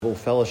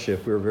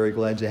Fellowship. We're very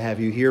glad to have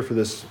you here for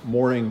this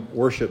morning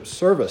worship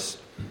service.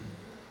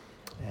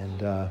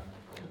 And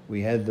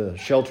we had the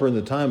shelter in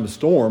the time of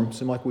storm.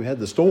 Seemed like we had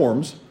the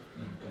storms.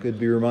 Good to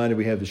be reminded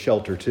we have the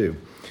shelter too.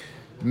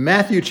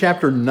 Matthew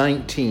chapter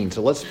 19.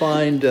 So let's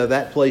find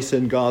that place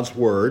in God's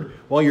Word.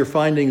 While you're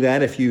finding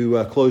that, if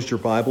you closed your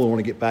Bible and want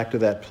to get back to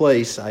that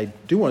place, I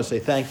do want to say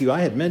thank you.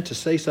 I had meant to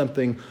say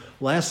something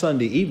last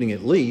Sunday evening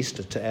at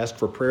least to ask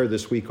for prayer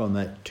this week on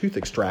that tooth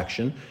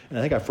extraction, and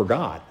I think I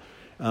forgot.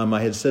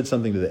 I had said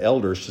something to the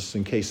elders just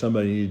in case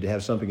somebody needed to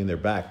have something in their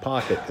back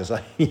pocket because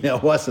I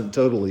wasn't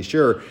totally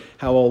sure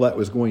how all that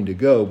was going to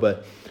go.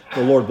 But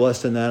the Lord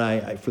blessed in that.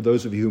 I for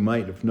those of you who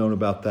might have known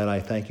about that, I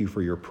thank you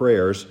for your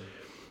prayers.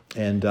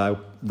 And I'm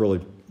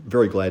really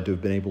very glad to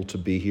have been able to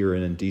be here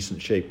and in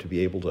decent shape to be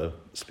able to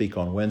speak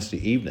on Wednesday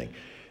evening.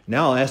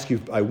 Now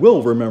I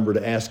will remember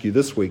to ask you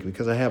this week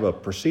because I have a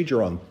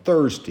procedure on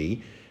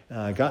Thursday.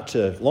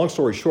 Long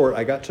story short,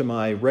 I got to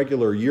my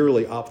regular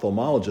yearly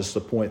ophthalmologist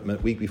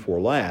appointment week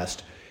before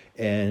last,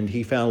 and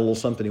he found a little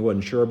something he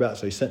wasn't sure about,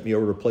 so he sent me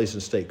over to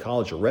Places State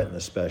College, a retina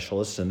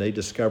specialist, and they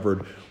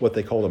discovered what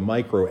they called a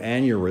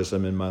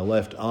microaneurysm in my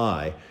left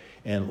eye.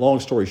 And long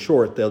story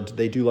short,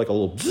 they do like a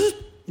little bzzz,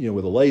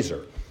 with a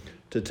laser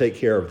to take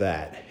care of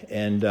that.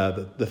 And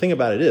the thing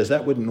about it is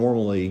that wouldn't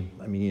normally,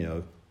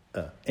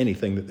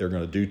 anything that they're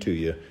going to do to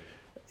you,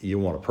 you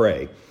want to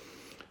pray.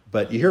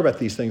 But you hear about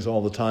these things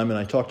all the time, and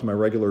I talked to my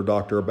regular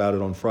doctor about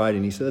it on Friday,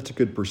 and he said, that's a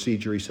good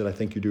procedure. He said, I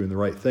think you're doing the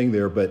right thing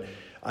there, but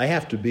I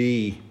have to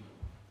be,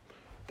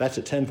 that's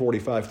at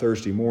 10:45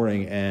 Thursday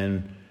morning,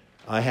 and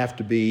I have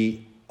to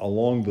be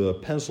along the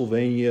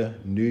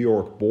Pennsylvania-New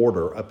York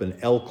border up in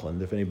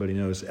Elkland, if anybody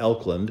knows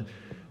Elkland,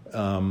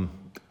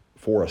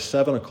 for a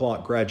 7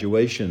 o'clock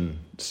graduation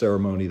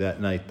ceremony that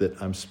night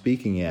that I'm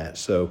speaking at.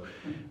 So,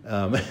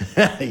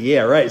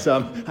 yeah, right.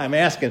 So I'm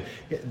asking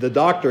the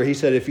doctor, he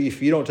said, if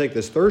you don't take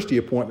this Thursday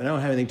appointment, I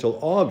don't have anything till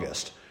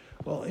August.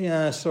 Well,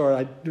 yeah, sorry,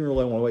 I didn't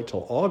really want to wait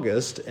till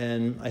August.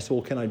 And I said,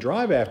 well, can I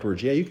drive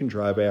afterwards? Yeah, you can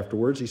drive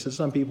afterwards. He said,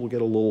 some people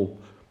get a little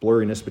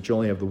blurriness, but you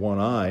only have the one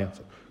eye. I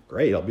said,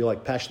 great, I'll be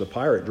like Patch the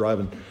Pirate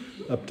driving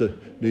up to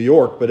New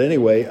York. But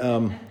anyway,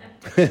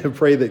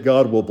 pray that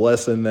God will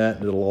bless in that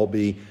and it'll all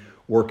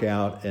work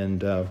out,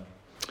 and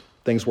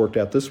things worked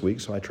out this week,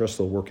 so I trust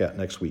they'll work out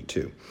next week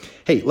too.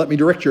 Hey, let me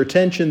direct your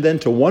attention then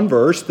to one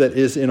verse that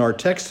is in our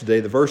text today,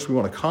 the verse we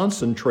want to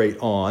concentrate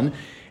on,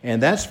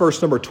 and that's verse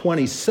number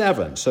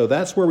 27. So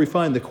that's where we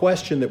find the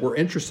question that we're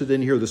interested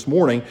in here this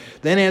morning.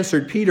 Then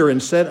answered Peter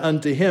and said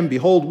unto him,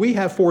 Behold, we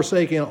have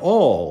forsaken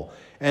all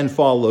and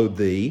followed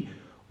thee.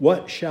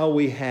 What shall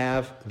we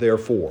have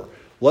therefore?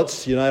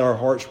 Let's unite our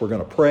hearts. We're going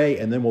to pray,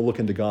 and then we'll look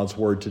into God's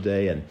Word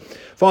today. And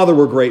Father,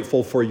 we're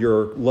grateful for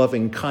your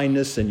loving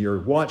kindness and your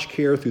watch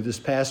care through this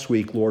past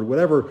week, Lord.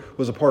 Whatever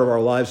was a part of our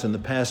lives in the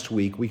past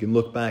week, we can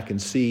look back and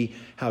see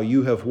how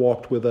you have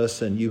walked with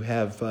us and you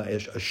have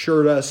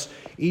assured us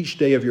each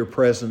day of your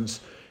presence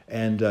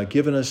and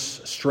given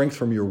us strength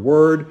from your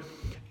Word,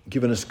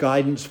 given us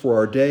guidance for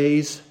our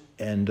days,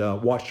 and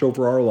watched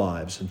over our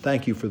lives. And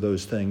thank you for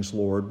those things,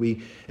 Lord.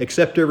 We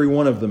accept every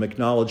one of them,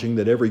 acknowledging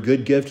that every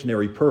good gift and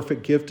every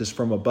perfect gift is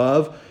from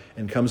above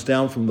and comes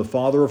down from the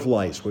Father of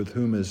lights, with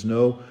whom is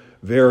no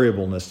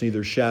variableness,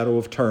 neither shadow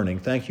of turning.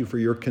 Thank you for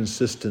your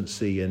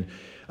consistency. And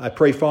I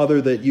pray, Father,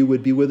 that you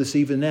would be with us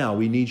even now.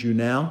 We need you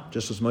now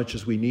just as much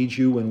as we need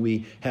you when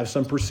we have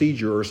some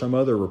procedure or some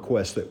other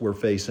request that we're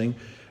facing.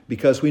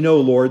 Because we know,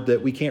 Lord,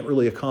 that we can't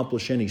really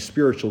accomplish any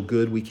spiritual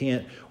good. We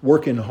can't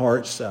work in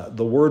hearts.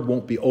 The Word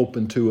won't be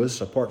open to us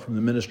apart from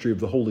the ministry of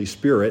the Holy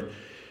Spirit.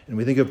 And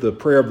we think of the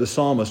prayer of the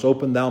psalmist,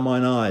 open thou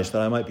mine eyes,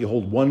 that I might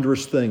behold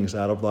wondrous things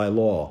out of thy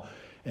law.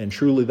 And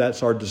truly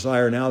that's our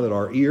desire now, that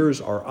our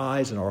ears, our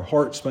eyes, and our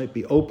hearts might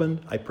be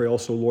opened. I pray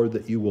also, Lord,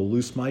 that you will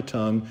loose my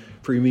tongue,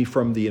 free me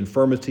from the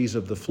infirmities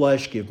of the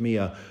flesh, give me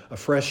a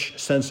fresh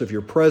sense of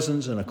your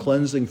presence and a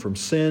cleansing from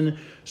sin,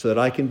 so that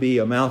I can be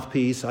a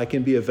mouthpiece, I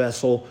can be a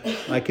vessel,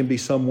 I can be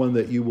someone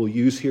that you will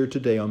use here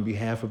today on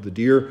behalf of the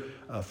dear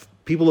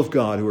people of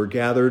God who are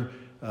gathered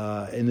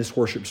in this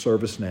worship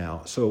service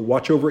now. So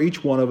watch over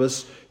each one of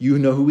us. You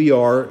know who we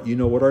are. You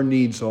know what our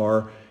needs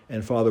are.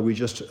 And Father, we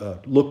just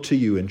look to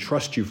you and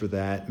trust you for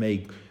that.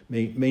 May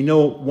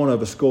no one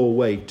of us go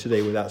away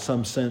today without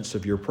some sense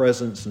of your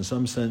presence and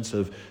some sense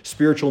of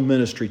spiritual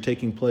ministry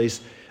taking place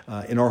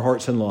in our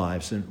hearts and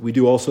lives. And we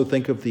do also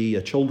think of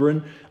the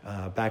children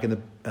back in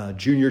the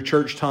junior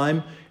church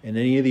time and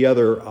any of the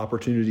other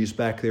opportunities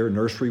back there,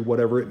 nursery,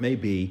 whatever it may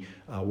be.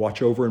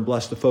 Watch over and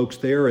bless the folks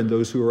there and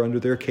those who are under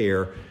their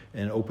care,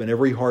 and open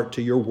every heart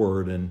to your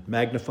word and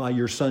magnify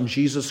your Son,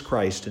 Jesus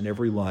Christ, in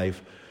every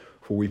life.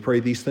 For we pray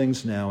these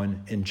things now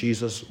in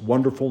Jesus'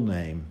 wonderful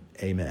name.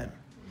 Amen.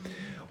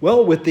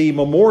 Well, with the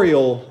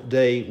Memorial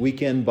Day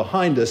weekend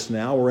behind us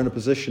now, we're in a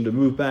position to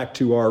move back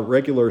to our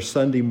regular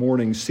Sunday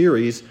morning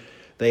series.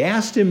 They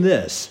asked him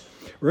this.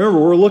 Remember,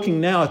 we're looking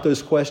now at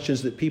those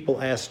questions that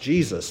people asked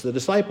Jesus. The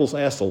disciples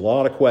asked a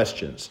lot of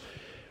questions.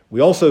 We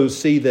also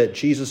see that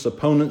Jesus'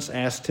 opponents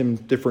asked him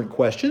different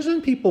questions,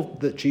 and people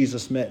that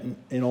Jesus met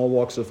in all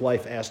walks of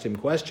life asked him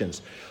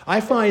questions.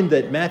 I find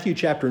that Matthew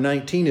chapter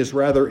 19 is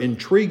rather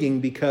intriguing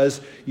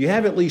because you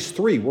have at least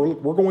three.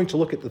 We're going to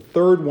look at the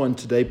third one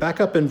today. Back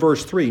up in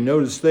verse 3,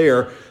 notice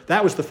there,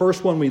 that was the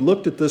first one we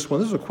looked at this one.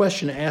 This is a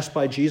question asked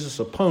by Jesus'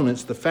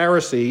 opponents, the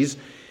Pharisees,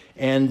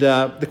 and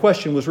the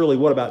question was really,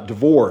 what about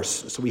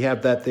divorce? So we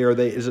have that there.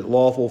 Is it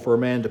lawful for a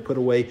man to put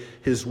away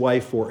his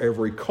wife for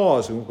every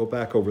cause? We won't go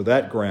back over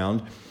that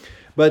ground.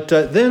 But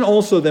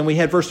then we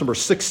had verse number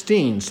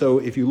 16. So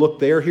if you look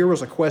there, here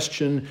was a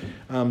question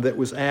that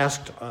was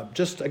asked,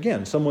 just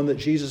again, someone that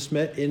Jesus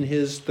met in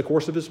the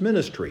course of his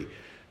ministry.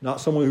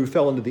 Not someone who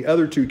fell into the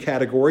other two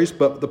categories,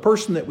 but the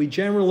person that we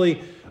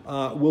generally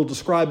will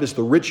describe as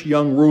the rich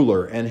young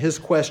ruler. And his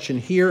question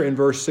here in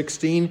verse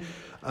 16,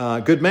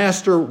 good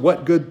master,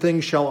 what good thing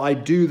shall I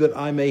do that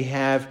I may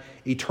have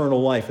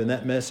eternal life? And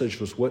that message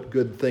was, what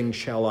good thing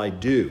shall I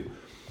do?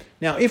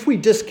 Now, if we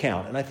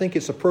discount, and I think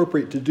it's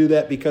appropriate to do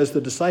that because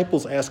the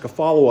disciples ask a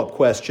follow-up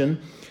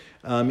question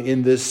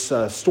in this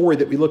story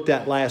that we looked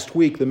at last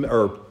week,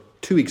 or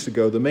 2 weeks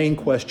ago. The main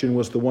question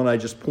was the one I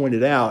just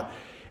pointed out.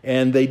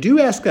 And they do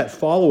ask that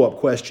follow-up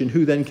question,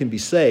 who then can be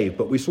saved?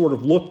 But we sort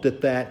of looked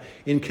at that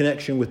in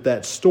connection with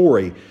that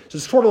story. So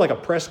it's sort of like a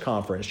press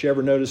conference. You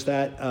ever notice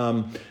that?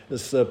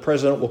 This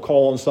president will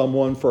call on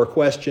someone for a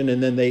question,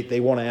 and then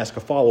they want to ask a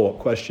follow-up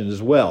question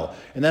as well.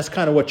 And that's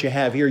kind of what you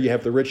have here. You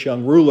have the rich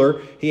young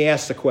ruler. He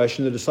asks a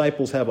question. The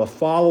disciples have a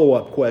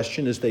follow-up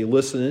question as they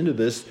listen into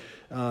this.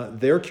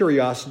 Their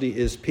curiosity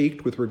is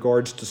piqued with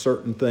regards to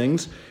certain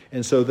things,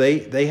 and so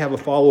they have a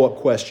follow-up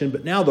question.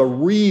 But now the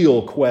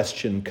real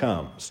question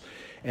comes,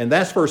 and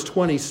that's verse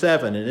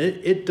 27, and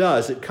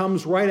it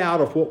comes right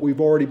out of what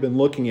we've already been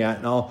looking at,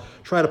 and I'll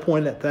try to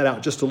point that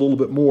out just a little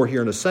bit more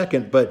here in a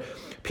second. But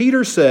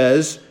Peter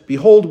says,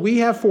 behold, we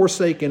have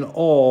forsaken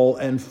all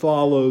and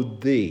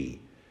followed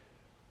thee.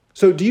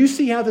 So do you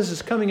see how this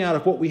is coming out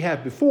of what we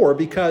had before?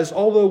 Because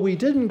although we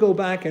didn't go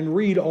back and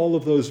read all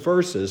of those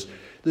verses,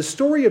 the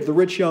story of the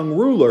rich young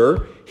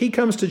ruler, he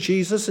comes to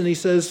Jesus and he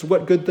says,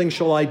 what good thing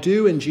shall I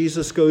do? And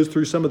Jesus goes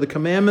through some of the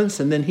commandments.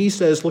 And then he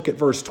says, look at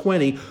verse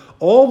 20,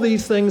 all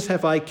these things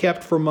have I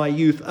kept from my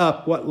youth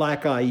up. What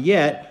lack I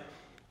yet?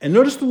 And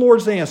notice the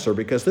Lord's answer,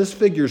 because this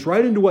figures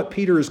right into what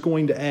Peter is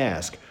going to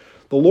ask.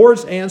 The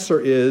Lord's answer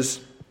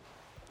is,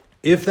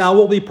 if thou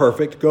wilt be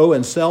perfect, go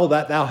and sell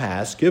that thou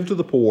hast, give to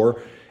the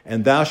poor,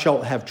 and thou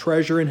shalt have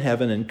treasure in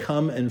heaven, and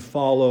come and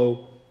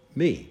follow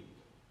me.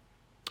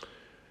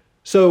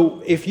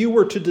 So if you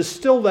were to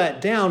distill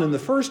that down in the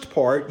first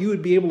part, you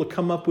would be able to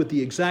come up with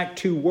the exact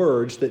two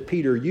words that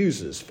Peter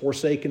uses,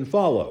 forsake and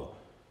follow.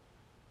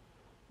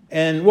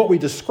 And what we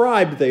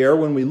described there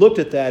when we looked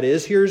at that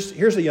is, here's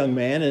a young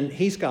man, and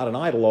he's got an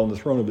idol on the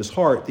throne of his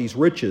heart, these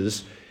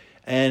riches,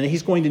 and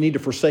he's going to need to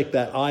forsake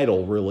that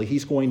idol, really.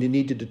 He's going to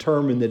need to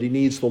determine that he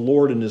needs the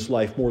Lord in his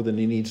life more than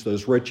he needs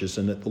those riches,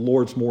 and that the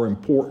Lord's more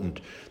important.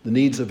 The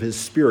needs of his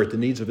spirit, the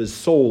needs of his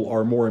soul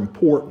are more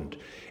important.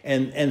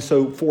 And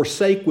so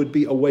forsake would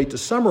be a way to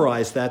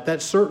summarize that.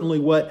 That's certainly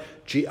what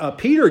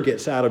Peter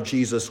gets out of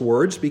Jesus'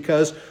 words,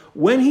 because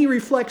when he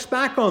reflects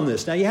back on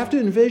this, now you have to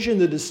envision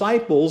the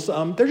disciples,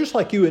 they're just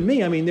like you and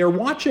me. I mean, they're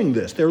watching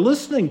this. They're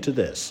listening to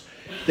this.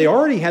 They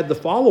already had the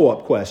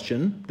follow-up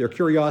question. Their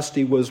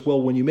curiosity was,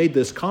 well, when you made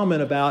this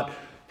comment about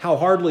how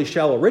hardly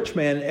shall a rich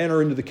man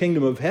enter into the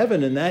kingdom of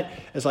heaven, and that,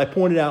 as I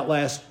pointed out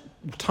last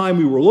time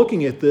we were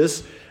looking at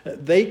this,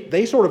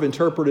 they sort of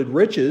interpreted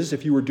riches,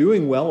 if you were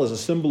doing well, as a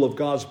symbol of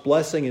God's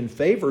blessing and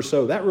favor.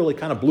 So that really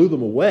kind of blew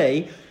them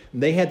away.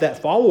 And they had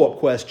that follow-up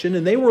question,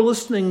 and they were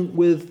listening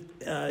with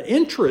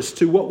interest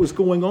to what was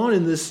going on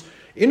in this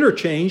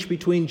interchange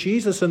between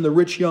Jesus and the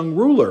rich young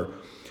ruler.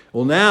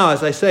 Well, now,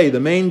 as I say,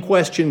 the main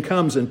question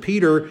comes, and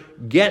Peter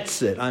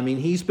gets it. I mean,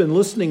 he's been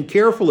listening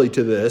carefully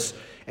to this,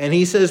 and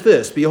he says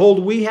this, behold,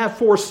 we have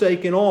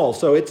forsaken all.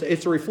 So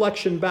it's a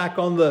reflection back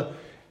on the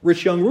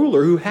rich young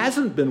ruler who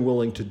hasn't been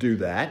willing to do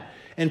that.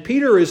 And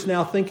Peter is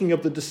now thinking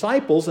of the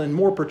disciples, and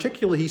more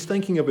particularly, he's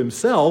thinking of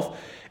himself.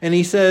 And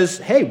he says,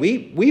 hey,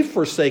 we've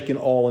forsaken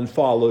all and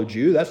followed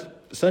you. That's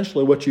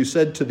essentially what you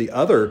said to the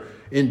other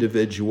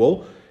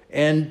individual.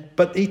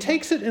 But he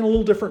takes it in a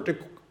little different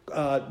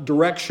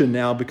direction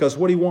now, because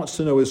what he wants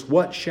to know is,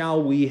 what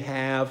shall we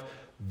have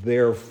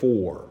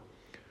therefore?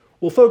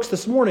 Well, folks,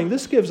 this morning,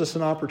 this gives us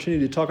an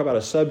opportunity to talk about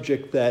a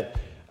subject that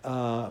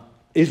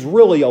is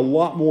really a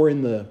lot more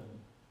in the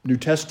New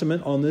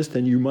Testament on this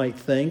than you might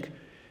think.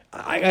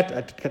 I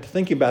got to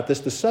thinking about this.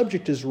 The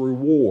subject is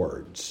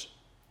rewards.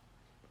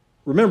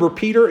 Remember,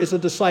 Peter is a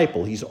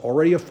disciple. He's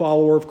already a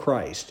follower of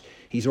Christ.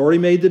 He's already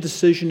made the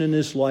decision in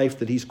his life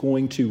that he's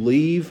going to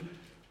leave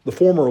the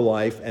former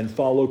life and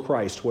follow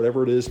Christ,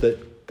 whatever it is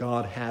that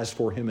God has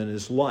for him in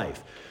his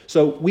life.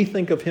 So we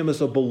think of him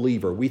as a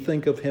believer. We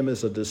think of him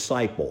as a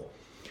disciple.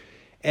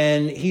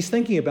 And he's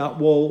thinking about,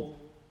 well,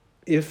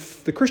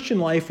 if the Christian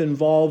life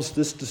involves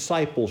this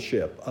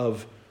discipleship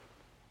of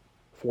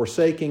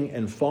forsaking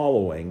and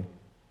following,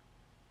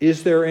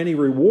 is there any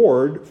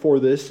reward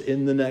for this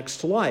in the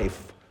next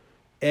life?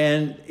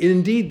 And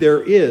indeed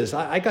there is.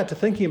 I got to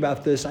thinking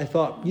about this. I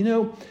thought,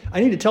 I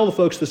need to tell the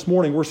folks this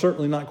morning, we're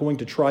certainly not going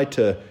to try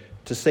to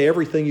say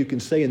everything you can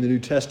say in the New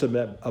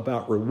Testament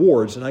about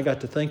rewards. And I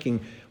got to thinking,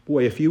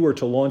 boy, if you were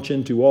to launch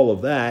into all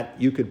of that,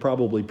 you could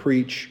probably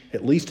preach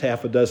at least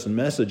half a dozen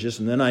messages.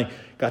 And then I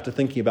got to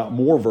thinking about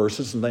more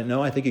verses, and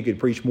I think you could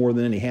preach more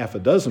than any half a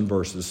dozen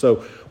verses.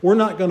 So we're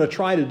not going to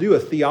try to do a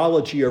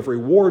theology of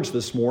rewards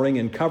this morning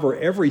and cover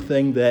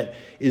everything that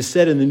is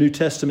said in the New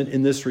Testament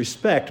in this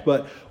respect.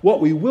 But what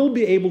we will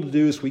be able to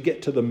do as we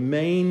get to the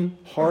main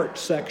heart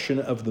section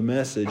of the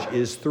message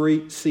is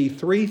see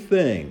three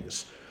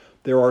things.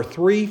 There are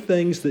three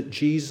things that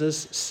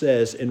Jesus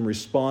says in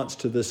response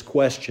to this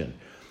question.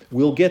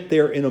 We'll get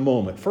there in a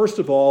moment. First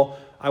of all,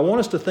 I want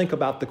us to think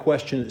about the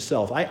question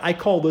itself. I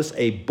call this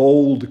a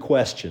bold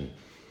question.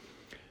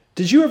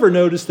 Did you ever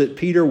notice that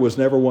Peter was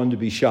never one to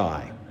be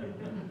shy?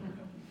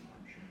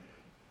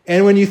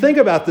 And when you think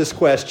about this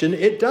question,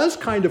 it does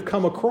kind of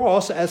come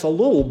across as a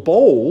little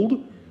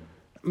bold,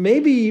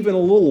 maybe even a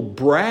little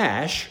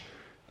brash,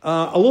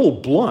 a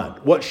little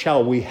blunt. What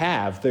shall we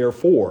have,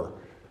 therefore?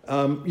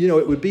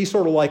 It would be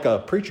sort of like a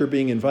preacher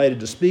being invited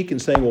to speak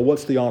and saying, well,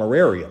 what's the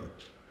honorarium?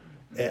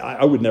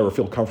 I would never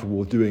feel comfortable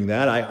with doing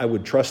that. I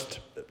would trust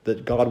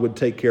that God would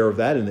take care of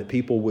that and that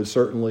people would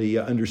certainly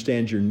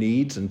understand your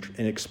needs and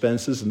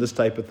expenses and this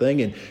type of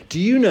thing. And do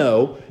you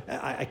know,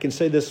 I can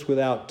say this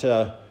without,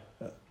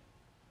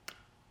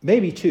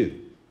 maybe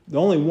two, the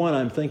only one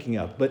I'm thinking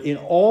of, but in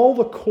all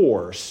the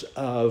course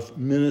of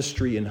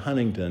ministry in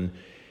Huntington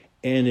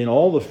and in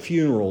all the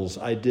funerals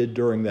I did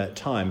during that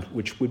time,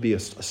 which would be a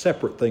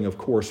separate thing, of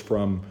course,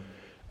 from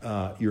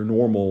your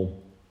normal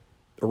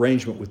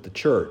arrangement with the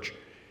church.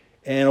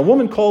 And a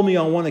woman called me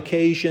on one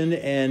occasion,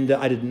 and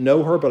I didn't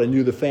know her, but I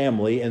knew the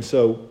family, and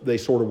so they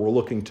sort of were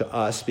looking to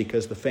us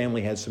because the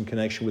family had some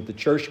connection with the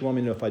church. She wanted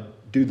me to know if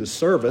I'd do the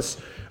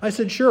service. I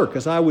said, sure,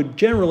 because I would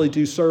generally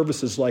do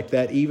services like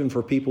that even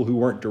for people who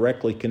weren't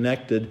directly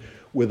connected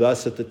with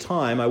us at the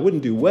time. I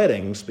wouldn't do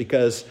weddings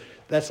because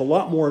that's a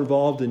lot more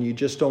involved, and you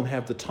just don't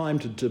have the time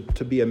to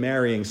be a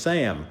marrying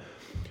Sam.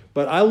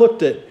 But I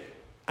looked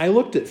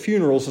at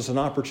funerals as an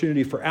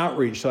opportunity for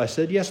outreach. So I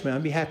said, yes, ma'am,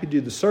 I'd be happy to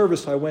do the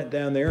service. I went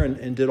down there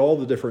and did all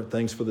the different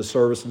things for the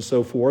service and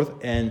so forth.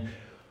 And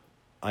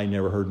I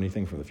never heard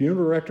anything from the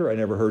funeral director. I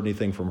never heard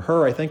anything from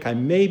her. I think I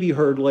maybe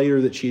heard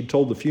later that she had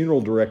told the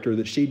funeral director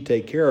that she'd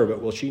take care of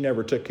it. Well, she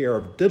never took care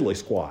of diddly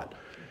squat.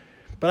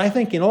 But I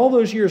think in all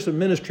those years of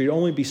ministry, to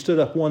only be stood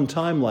up one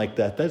time like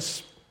that,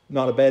 that's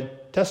not a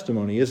bad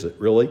testimony, is it,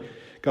 really?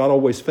 God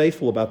always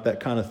faithful about that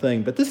kind of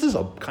thing. But this is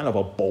a kind of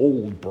a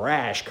bold,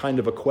 brash kind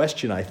of a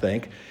question, I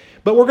think.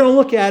 But we're going to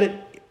look at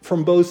it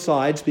from both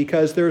sides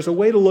because there's a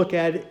way to look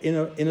at it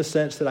in a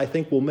sense that I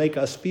think will make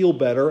us feel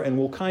better and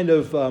will kind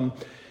of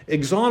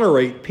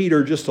exonerate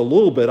Peter just a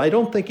little bit. I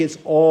don't think it's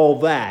all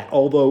that,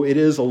 although it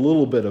is a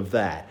little bit of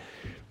that.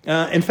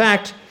 In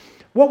fact,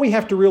 what we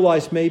have to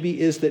realize maybe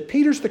is that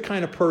Peter's the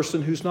kind of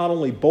person who's not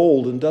only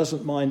bold and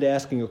doesn't mind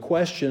asking a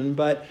question,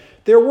 but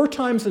there were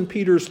times in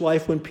Peter's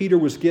life when Peter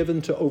was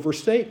given to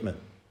overstatement.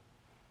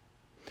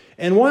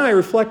 And why I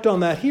reflect on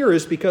that here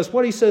is because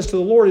what he says to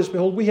the Lord is,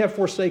 behold, we have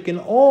forsaken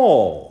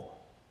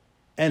all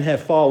and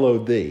have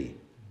followed thee.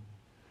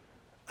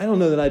 I don't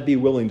know that I'd be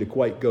willing to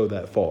quite go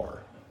that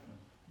far.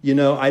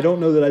 I don't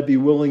know that I'd be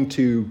willing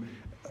to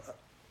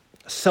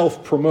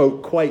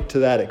self-promote quite to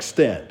that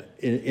extent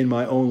in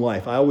my own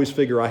life. I always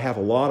figure I have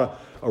a lot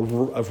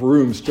of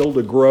room still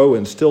to grow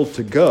and still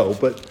to go,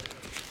 but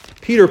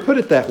Peter put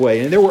it that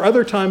way, and there were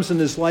other times in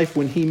his life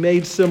when he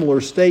made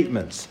similar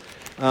statements.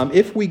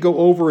 If we go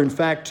over, in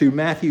fact, to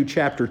Matthew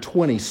chapter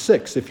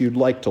 26, if you'd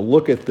like to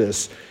look at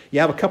this, you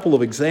have a couple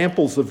of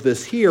examples of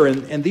this here,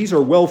 and these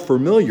are well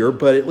familiar,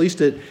 but at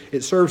least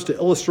it serves to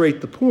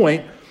illustrate the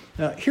point.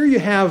 Here you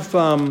have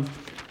the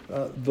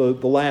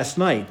last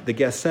night, the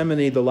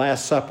Gethsemane, the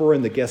Last Supper,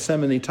 and the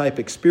Gethsemane type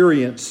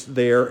experience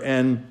there,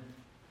 and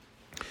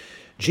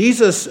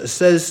Jesus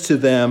says to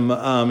them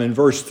in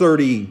verse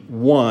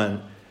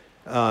 31,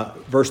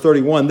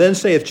 then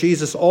saith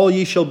Jesus, all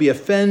ye shall be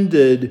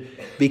offended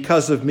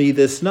because of me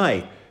this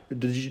night.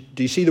 Do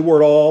you see the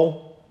word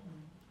all?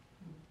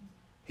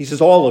 He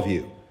says all of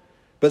you.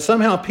 But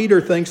somehow Peter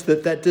thinks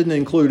that didn't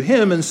include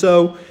him. And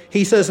so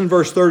he says in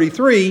verse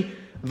 33,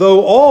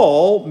 though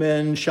all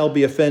men shall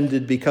be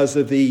offended because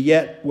of thee,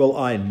 yet will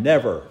I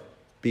never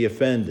be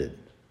offended.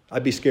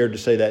 I'd be scared to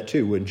say that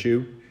too, wouldn't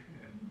you?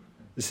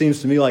 It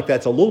seems to me like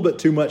that's a little bit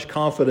too much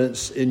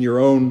confidence in your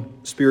own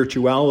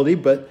spirituality,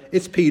 but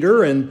it's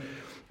Peter. And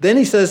then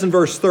he says in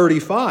verse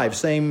 35,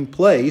 same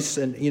place,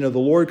 and the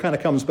Lord kind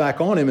of comes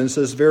back on him and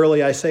says,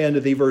 verily I say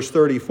unto thee, verse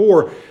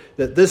 34,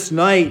 that this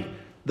night,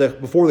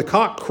 before the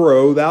cock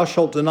crow, thou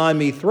shalt deny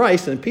me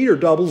thrice. And Peter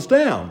doubles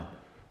down.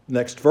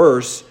 Next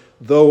verse,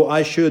 though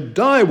I should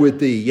die with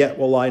thee, yet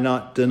will I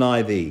not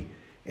deny thee.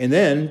 And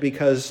then,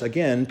 because,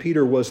 again,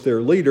 Peter was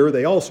their leader,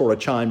 they all sort of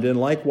chimed in.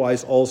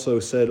 Likewise also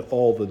said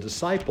all the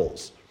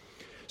disciples.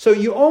 So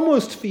you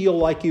almost feel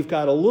like you've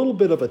got a little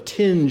bit of a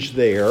tinge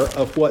there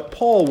of what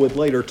Paul would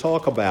later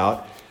talk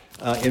about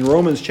in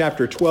Romans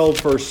chapter 12,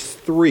 verse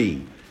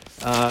 3.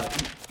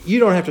 You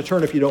don't have to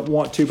turn if you don't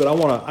want to, but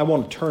I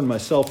want to turn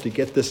myself to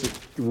get this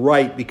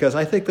right, because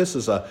I think this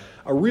is a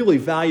really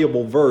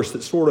valuable verse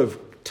that sort of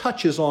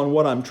touches on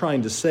what I'm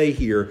trying to say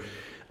here.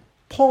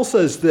 Paul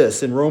says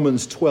this in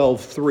Romans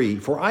 12:3,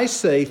 "For I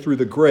say through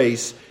the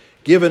grace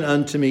given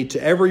unto me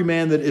to every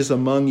man that is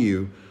among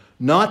you,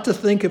 not to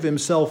think of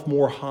himself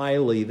more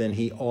highly than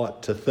he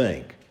ought to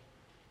think."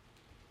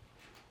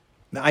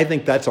 Now, I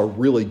think that's a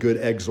really good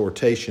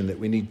exhortation that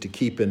we need to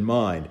keep in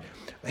mind.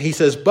 He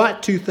says,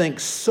 "But to think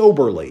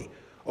soberly,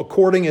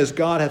 according as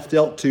God hath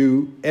dealt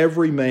to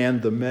every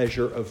man the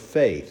measure of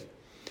faith."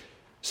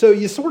 So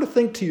you sort of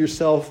think to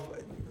yourself,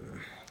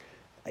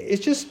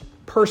 it's just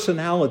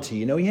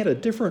personality. He had a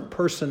different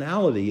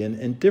personality,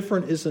 and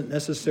different isn't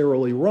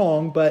necessarily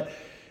wrong, but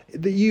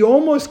you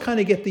almost kind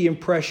of get the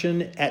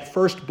impression at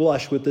first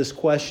blush with this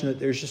question that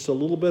there's just a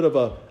little bit of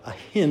a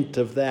hint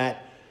of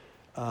that,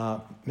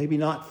 maybe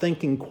not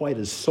thinking quite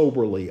as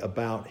soberly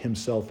about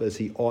himself as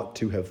he ought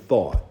to have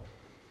thought.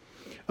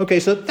 Okay,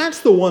 so that's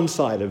the one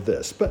side of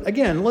this. But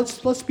again,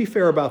 let's be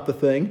fair about the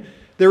thing.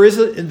 There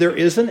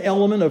is an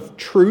element of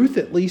truth,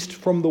 at least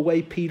from the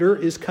way Peter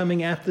is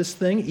coming at this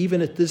thing,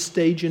 even at this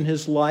stage in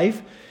his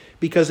life.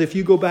 Because if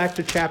you go back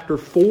to chapter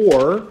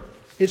 4,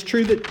 it's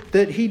true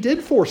that he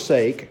did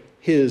forsake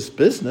his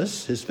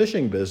business, his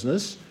fishing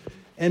business,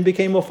 and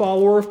became a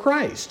follower of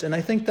Christ. And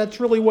I think that's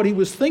really what he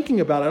was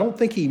thinking about. I don't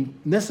think he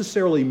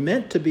necessarily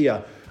meant to be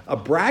a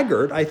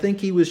braggart. I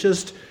think he was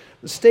just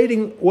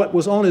stating what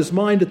was on his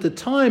mind at the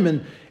time.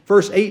 And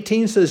verse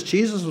 18 says,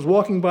 "Jesus was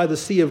walking by the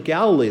Sea of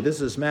Galilee."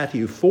 This is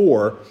Matthew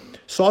 4.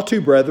 "Saw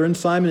two brethren,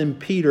 Simon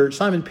Peter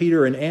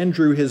and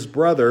Andrew his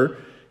brother,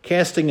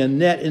 casting a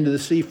net into the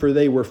sea, for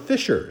they were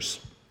fishers.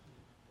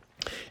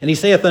 And he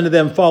saith unto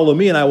them, Follow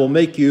me, and I will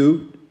make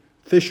you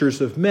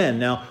fishers of men."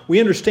 Now, we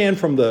understand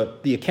from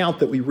the account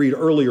that we read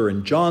earlier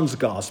in John's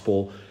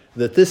gospel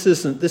that this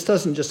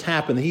doesn't just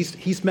happen.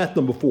 He's met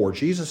them before.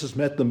 Jesus has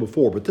met them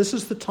before. But this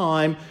is the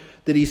time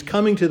that he's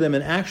coming to them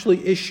and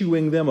actually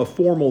issuing them a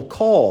formal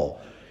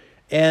call.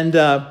 And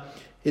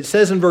it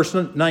says in verse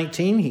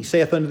 19, he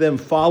saith unto them,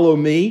 "Follow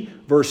me."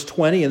 Verse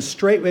 20, and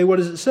straightway, what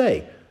does it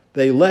say?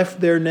 They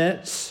left their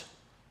nets,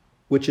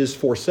 which is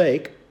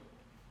forsake,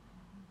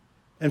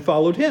 and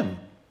followed him.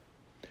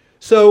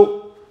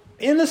 So,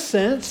 in a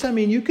sense,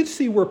 you could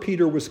see where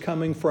Peter was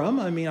coming from.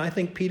 I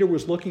think Peter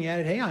was looking at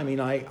it, hey,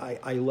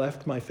 I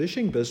left my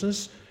fishing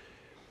business.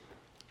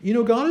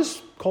 God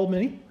has called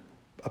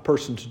a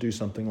person to do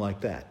something like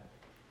that.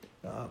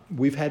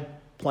 We've had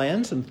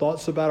plans and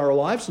thoughts about our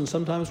lives, and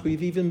sometimes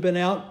we've even been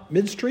out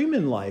midstream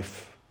in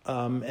life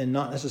and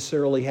not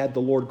necessarily had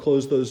the Lord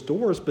close those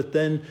doors, but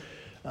then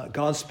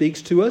God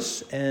speaks to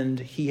us, and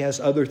he has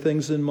other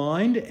things in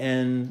mind,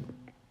 and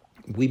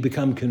we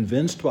become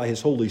convinced by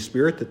his Holy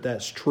Spirit that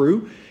that's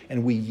true,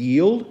 and we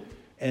yield,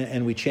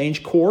 and we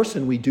change course,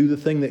 and we do the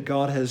thing that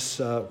God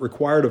has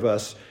required of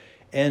us.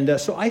 And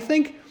so I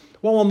think,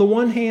 well, on the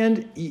one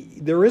hand,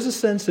 there is a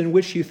sense in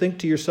which you think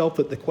to yourself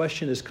that the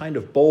question is kind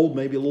of bold,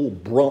 maybe a little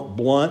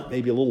blunt,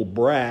 maybe a little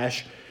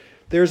brash.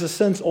 There's a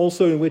sense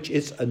also in which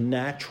it's a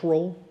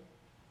natural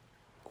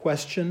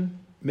question,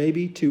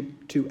 maybe,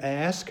 to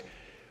ask.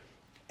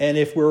 And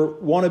if we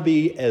want to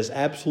be as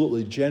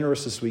absolutely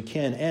generous as we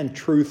can and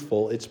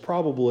truthful, it's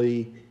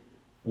probably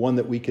one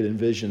that we could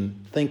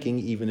envision thinking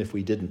even if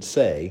we didn't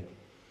say.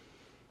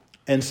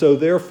 And so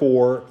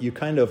therefore, you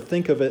kind of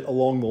think of it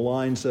along the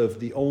lines of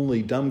the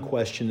only dumb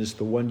question is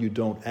the one you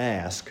don't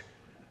ask.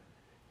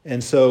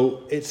 And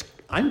so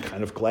I'm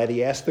kind of glad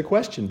he asked the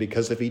question,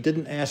 because if he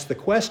didn't ask the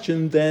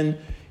question, then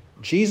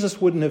Jesus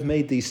wouldn't have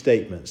made these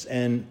statements.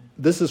 And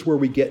this is where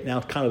we get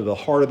now kind of the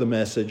heart of the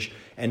message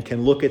and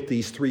can look at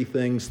these three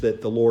things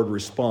that the Lord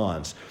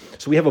responds.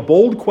 So we have a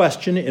bold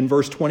question in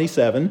verse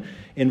 27.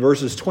 In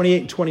verses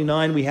 28 and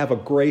 29, we have a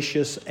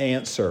gracious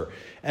answer.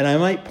 And I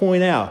might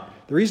point out,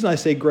 the reason I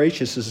say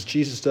gracious is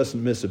Jesus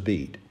doesn't miss a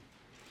beat.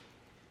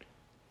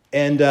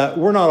 And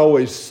we're not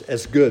always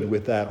as good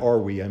with that, are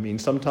we?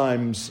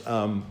 Sometimes,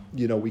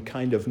 we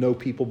kind of know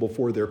people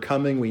before they're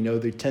coming. We know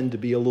they tend to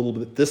be a little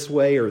bit this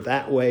way or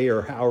that way,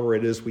 or however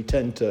it is, we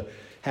tend to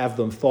have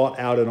them thought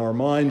out in our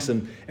minds.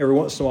 And every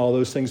once in a while,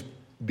 those things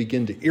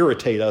begin to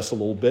irritate us a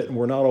little bit, and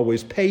we're not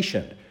always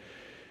patient.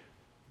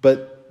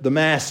 But the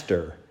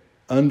Master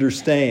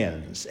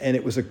understands, and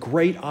it was a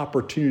great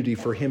opportunity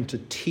for him to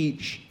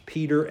teach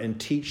Peter and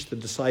teach the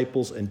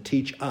disciples and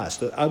teach us.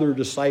 The other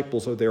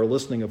disciples are there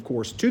listening, of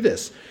course, to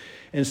this.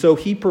 And so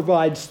he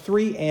provides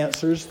three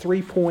answers,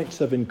 3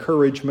 points of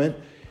encouragement.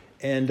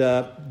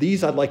 And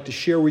these I'd like to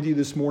share with you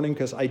this morning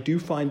because I do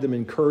find them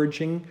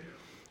encouraging.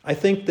 I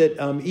think that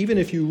even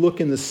if you look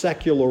in the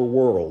secular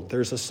world,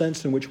 there's a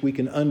sense in which we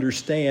can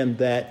understand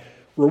that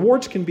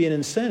rewards can be an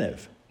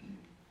incentive.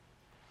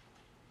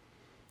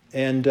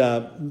 And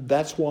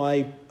that's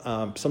why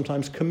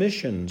sometimes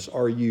commissions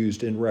are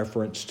used in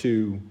reference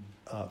to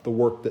the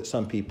work that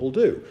some people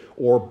do,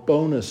 or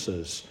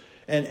bonuses.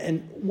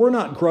 And we're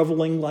not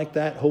groveling like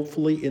that,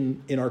 hopefully,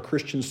 in our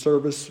Christian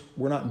service.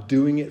 We're not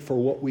doing it for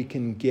what we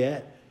can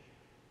get.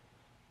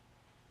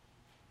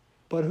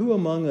 But who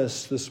among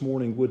us this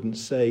morning wouldn't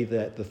say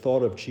that the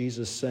thought of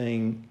Jesus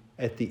saying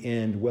at the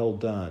end, "Well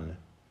done,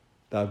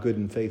 thou good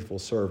and faithful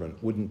servant,"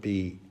 wouldn't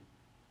be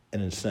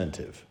an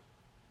incentive,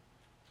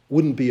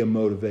 wouldn't be a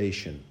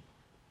motivation?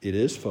 It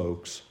is,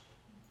 folks.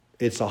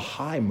 It's a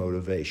high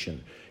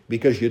motivation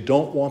because you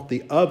don't want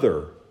the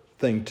other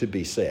thing to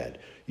be said.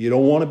 You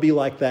don't want to be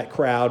like that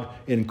crowd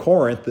in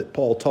Corinth that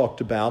Paul talked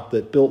about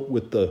that built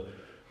with the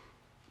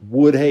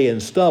wood, hay,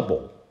 and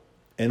stubble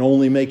and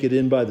only make it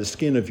in by the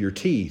skin of your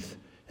teeth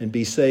and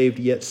be saved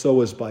yet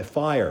so as by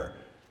fire.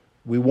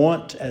 We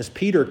want, as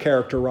Peter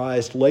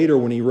characterized later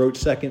when he wrote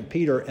 2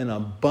 Peter, an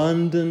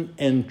abundant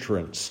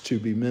entrance to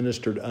be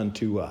ministered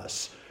unto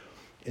us,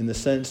 in the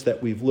sense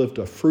that we've lived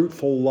a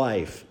fruitful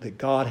life, that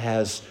God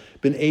has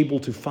been able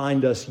to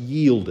find us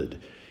yielded,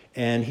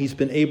 and he's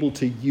been able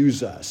to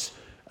use us.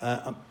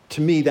 To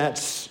me,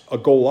 that's a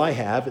goal I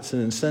have. It's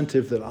an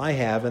incentive that I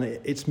have, and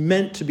it's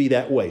meant to be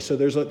that way. So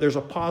there's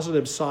a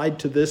positive side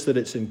to this that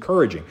it's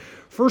encouraging.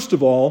 First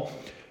of all,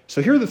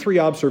 so here are the three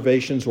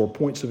observations or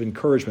points of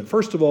encouragement.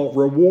 First of all,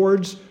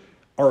 rewards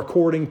are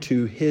according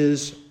to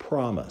his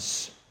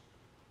promise.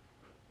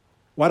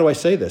 Why do I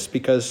say this?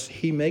 Because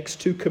he makes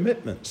two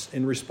commitments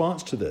in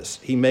response to this.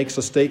 He makes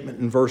a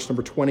statement in verse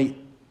number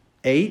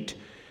 28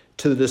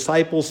 to the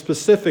disciples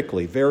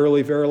specifically.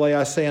 "Verily, verily,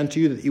 I say unto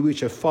you, that you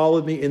which have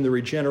followed me in the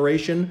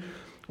regeneration,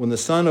 when the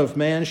Son of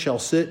Man shall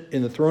sit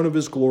in the throne of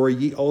his glory,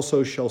 ye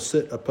also shall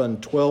sit upon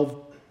 12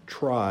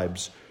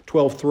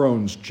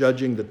 thrones,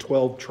 judging the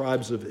 12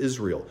 tribes of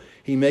Israel."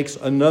 He makes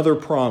another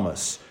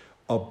promise,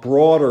 a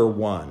broader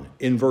one,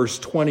 in verse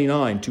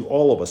 29 to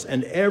all of us.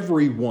 "And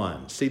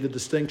everyone," see the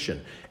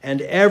distinction,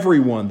 "and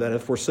everyone that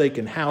hath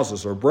forsaken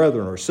houses or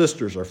brethren or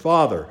sisters or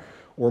father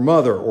or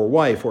mother or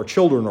wife or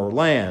children or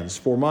lands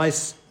for my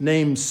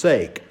name's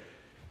sake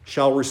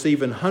shall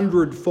receive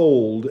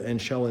 100-fold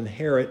and shall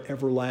inherit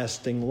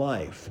everlasting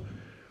life."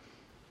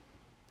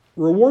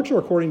 Rewards are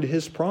according to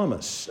his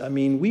promise. I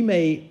mean, we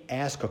may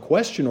ask a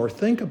question or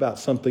think about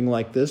something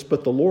like this,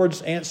 but the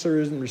Lord's answer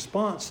and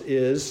response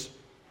is,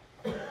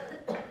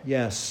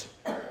 yes,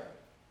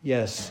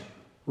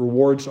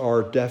 rewards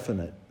are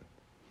definite.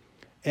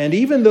 And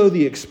even though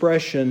the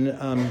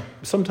expression,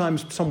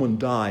 sometimes someone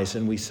dies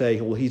and we say,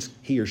 well,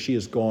 he or she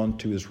has gone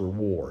to his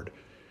reward,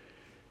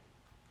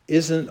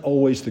 isn't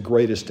always the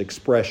greatest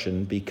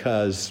expression,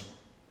 because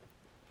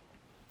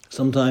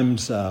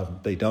sometimes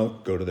they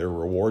don't go to their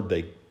reward.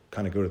 They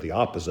kind of go to the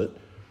opposite.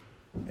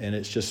 And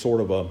it's just sort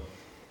of a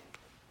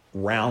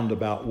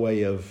roundabout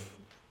way of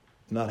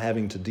not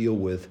having to deal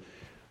with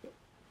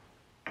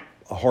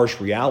a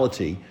harsh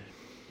reality.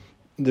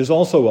 There's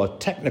also a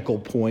technical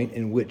point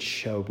in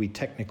which we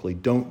technically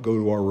don't go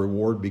to our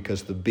reward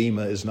because the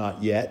bema is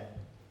not yet.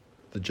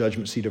 The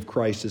judgment seat of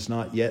Christ is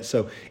not yet.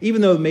 So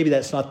even though maybe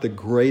that's not the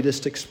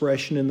greatest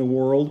expression in the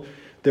world,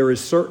 there is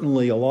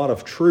certainly a lot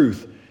of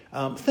truth.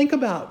 Think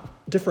about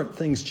different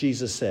things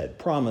Jesus said,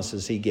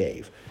 promises he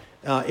gave.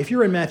 If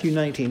you're in Matthew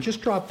 19,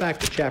 just drop back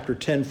to chapter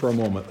 10 for a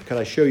moment. Could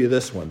I show you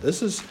this one?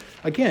 This is,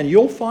 again,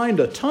 you'll find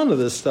a ton of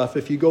this stuff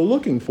if you go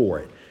looking for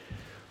it.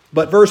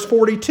 But verse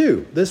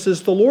 42, this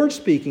is the Lord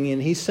speaking, and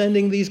he's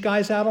sending these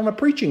guys out on a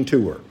preaching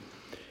tour.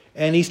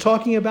 And he's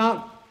talking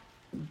about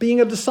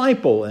being a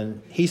disciple.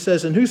 And he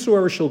says, "And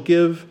whosoever shall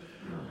give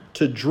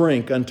to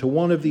drink unto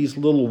one of these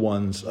little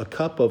ones a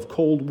cup of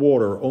cold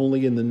water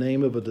only in the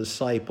name of a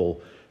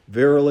disciple,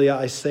 verily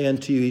I say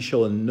unto you, he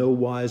shall in no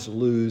wise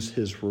lose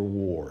his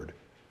reward."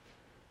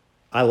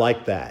 I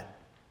like that.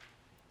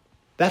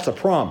 That's a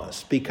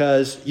promise,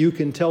 because you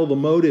can tell the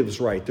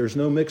motive's right. There's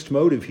no mixed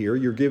motive here.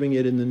 You're giving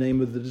it in the name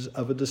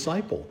of a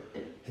disciple.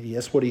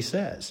 That's what he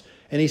says.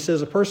 And he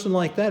says a person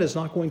like that is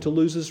not going to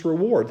lose his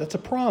reward. That's a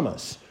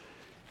promise.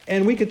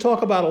 And we could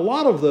talk about a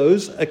lot of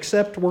those,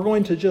 except we're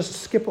going to just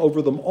skip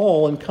over them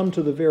all and come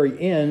to the very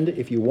end.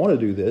 If you want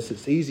to do this,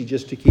 it's easy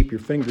just to keep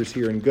your fingers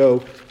here and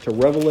go to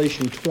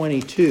Revelation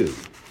 22.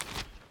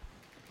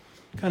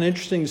 Kind of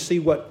interesting to see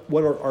what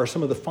are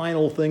some of the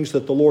final things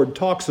that the Lord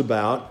talks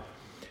about.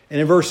 And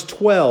in verse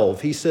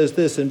 12, he says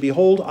this, "And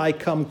behold, I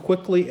come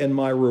quickly, and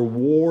my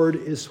reward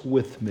is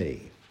with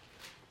me."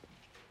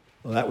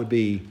 Well, that would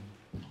be,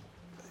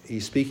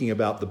 he's speaking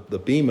about the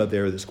bema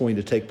there that's going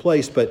to take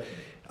place. But,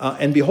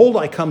 "And behold,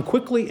 I come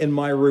quickly, and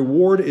my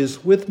reward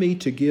is with me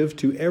to give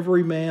to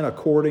every man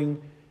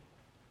according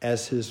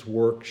as his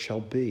work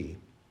shall be."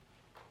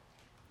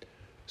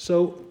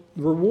 So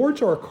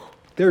rewards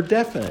they're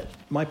definite.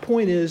 My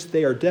point is,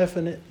 they are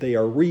definite, they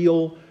are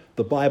real.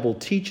 The Bible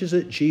teaches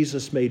it.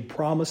 Jesus made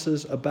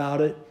promises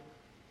about it.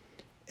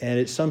 And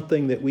it's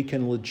something that we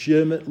can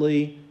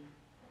legitimately,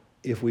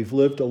 if we've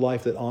lived a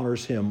life that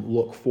honors him,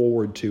 look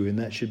forward to. And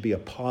that should be a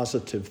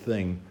positive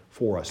thing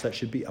for us. That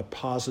should be a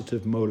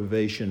positive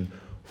motivation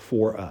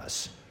for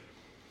us.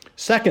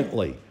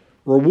 Secondly,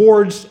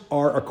 rewards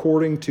are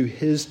according to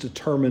his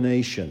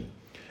determination.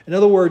 In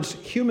other words,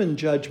 human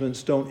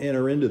judgments don't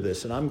enter into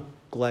this, and I'm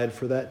glad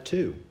for that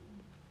too.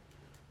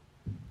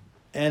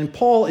 And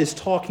Paul is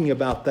talking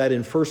about that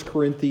in 1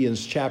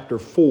 Corinthians chapter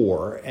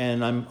 4,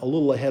 and I'm a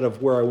little ahead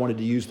of where I wanted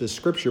to use this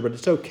scripture, but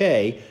it's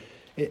okay.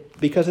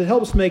 because it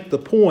helps make the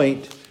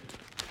point.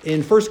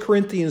 In 1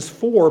 Corinthians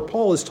 4,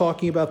 Paul is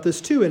talking about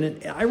this too,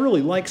 and I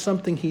really like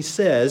something he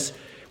says.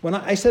 When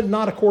I said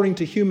not according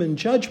to human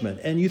judgment,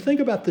 and you think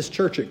about this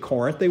church at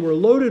Corinth, they were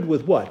loaded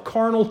with what?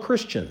 Carnal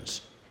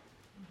Christians.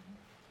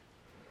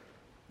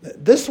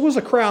 This was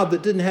a crowd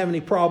that didn't have any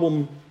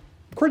problem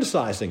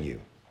criticizing you.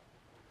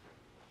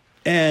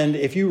 And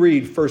if you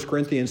read 1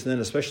 Corinthians, and then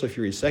especially if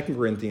you read 2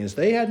 Corinthians,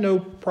 they had no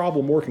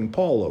problem working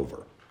Paul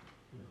over.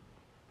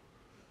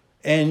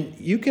 And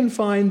you can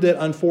find that,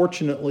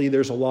 unfortunately,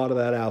 there's a lot of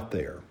that out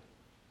there.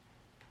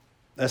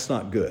 That's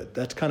not good.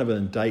 That's kind of an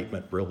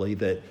indictment, really,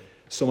 that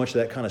so much of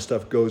that kind of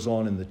stuff goes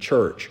on in the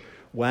church.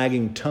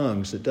 Wagging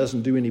tongues that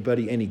doesn't do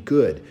anybody any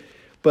good.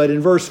 But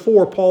in verse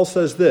 4, Paul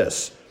says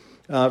this.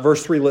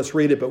 Verse 3, let's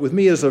read it. But with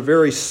me is a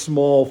very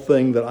small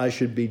thing that I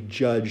should be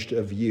judged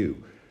of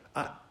you.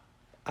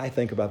 I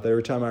think about that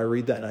every time I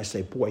read that, and I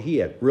say, boy, he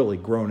had really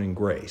grown in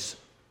grace.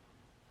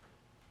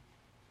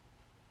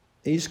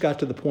 He just got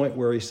to the point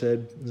where he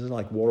said, this is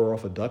like water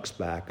off a duck's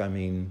back. I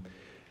mean,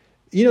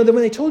 you know,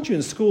 when they told you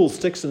in school,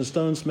 sticks and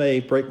stones may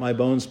break my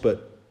bones,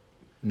 but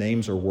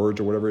names or words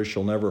or whatever it is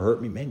shall never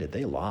hurt me. Man, did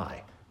they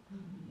lie.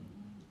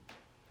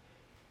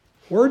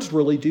 Words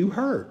really do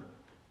hurt.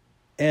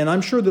 And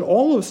I'm sure that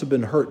all of us have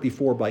been hurt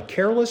before by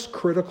careless,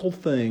 critical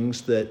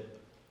things that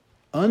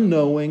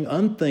unknowing,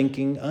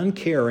 unthinking,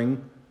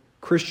 uncaring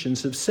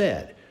Christians have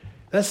said.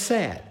 That's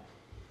sad.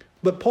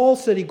 But Paul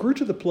said he grew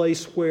to the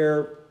place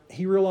where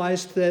he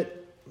realized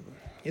that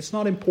it's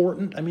not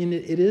important. I mean,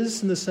 it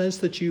is in the sense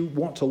that you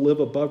want to live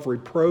above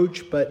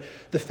reproach, but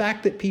the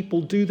fact that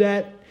people do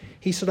that,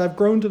 he said, I've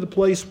grown to the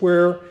place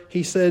where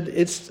he said,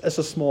 it's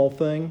a small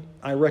thing.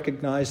 I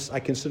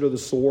consider the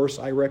source.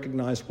 I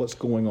recognize what's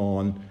going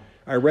on.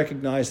 I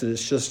recognize that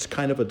it's just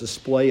kind of a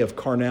display of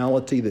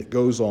carnality that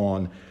goes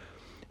on.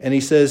 And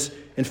he says,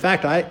 in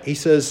fact, he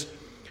says,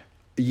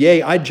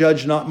 yea, I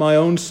judge not my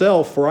own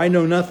self, for I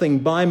know nothing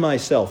by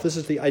myself. This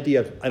is the idea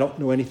of I don't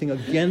know anything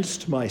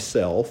against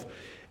myself.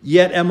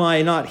 Yet am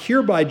I not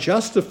hereby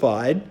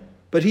justified,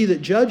 but he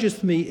that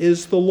judgeth me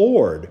is the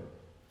Lord.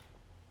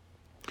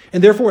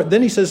 And therefore,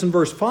 then he says in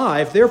verse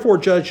 5, therefore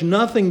judge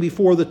nothing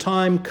before the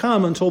time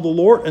come until the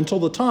Lord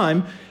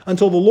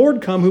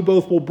come, who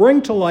both will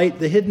bring to light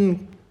the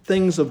hidden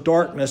things of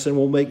darkness and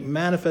will make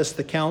manifest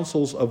the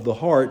counsels of the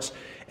hearts.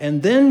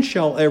 And then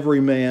shall every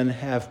man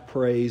have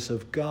praise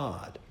of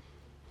God.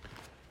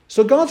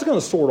 So God's going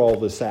to sort all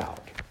this out.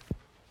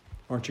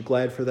 Aren't you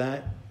glad for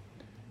that?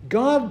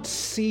 God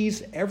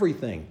sees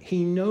everything.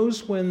 He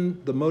knows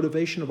when the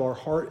motivation of our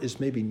heart is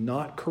maybe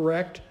not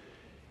correct.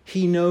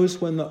 He knows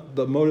when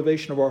the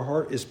motivation of our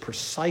heart is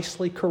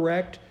precisely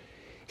correct.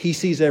 He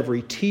sees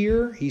every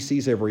tear. He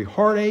sees every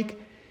heartache.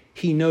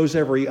 He knows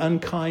every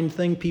unkind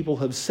thing people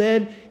have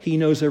said. He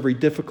knows every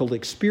difficult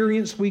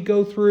experience we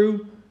go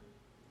through.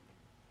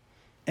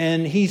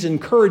 And he's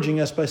encouraging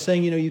us by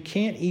saying, you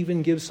can't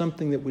even give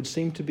something that would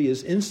seem to be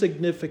as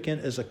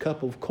insignificant as a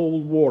cup of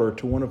cold water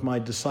to one of my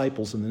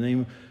disciples in the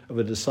name of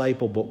a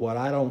disciple, but what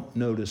I don't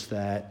notice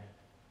that,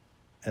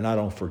 and I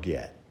don't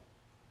forget.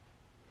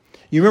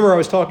 You remember I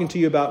was talking to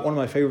you about one of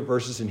my favorite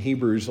verses in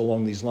Hebrews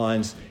along these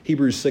lines.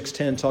 Hebrews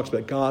 6:10 talks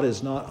about God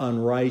is not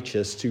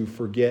unrighteous to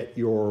forget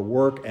your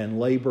work and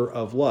labor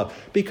of love.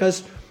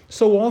 Because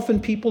so often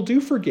people do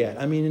forget.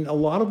 I mean, a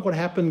lot of what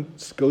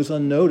happens goes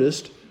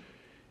unnoticed.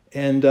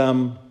 And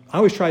I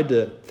always tried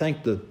to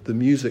thank the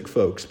music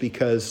folks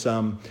because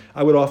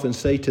I would often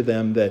say to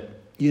them that,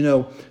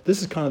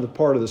 this is kind of the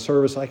part of the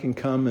service I can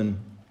come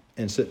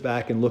and sit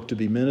back and look to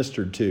be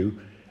ministered to.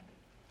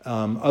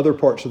 Other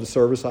parts of the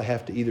service I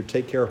have to either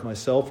take care of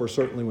myself or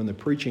certainly when the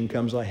preaching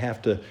comes I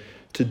have to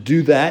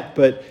do that.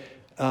 But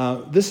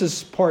this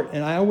is part,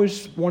 and I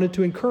always wanted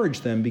to encourage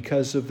them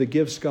because of the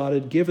gifts God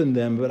had given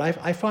them. But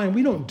I find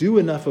we don't do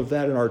enough of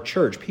that in our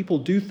church. People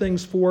do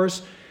things for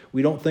us.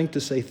 We don't think to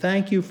say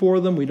thank you for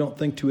them. We don't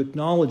think to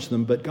acknowledge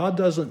them. But God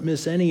doesn't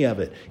miss any of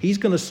it. He's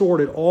going to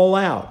sort it all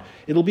out.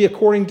 It'll be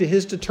according to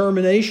his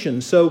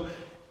determination. So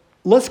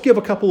let's give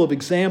a couple of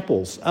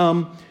examples.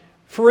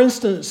 For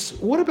instance,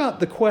 what about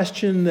the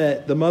question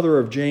that the mother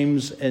of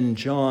James and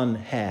John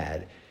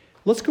had?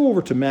 Let's go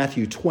over to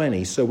Matthew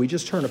 20. So we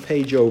just turn a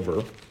page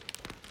over.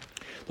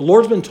 The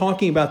Lord's been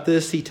talking about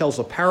this. He tells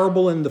a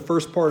parable in the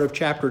first part of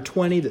chapter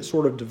 20 that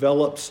sort of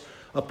develops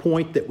a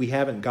point that we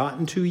haven't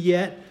gotten to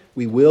yet.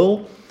 We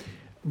will.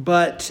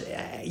 But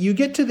you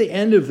get to the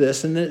end of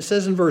this, and then it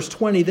says in verse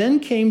 20,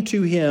 then came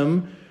to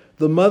him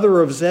the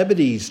mother of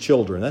Zebedee's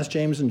children, that's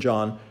James and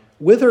John,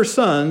 with her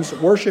sons,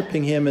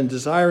 worshiping him and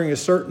desiring a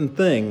certain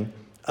thing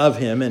of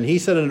him. And he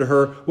said unto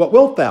her, what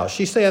wilt thou?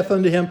 She saith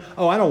unto him,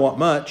 I don't want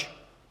much.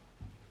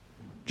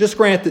 Just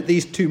grant that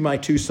these my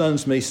two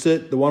sons may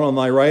sit, the one on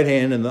thy right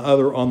hand and the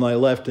other on thy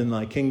left in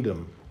thy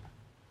kingdom.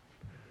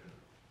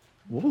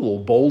 Well, a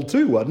little bold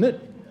too, wasn't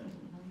it?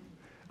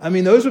 I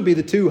mean, those would be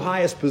the two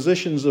highest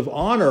positions of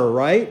honor,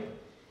 right?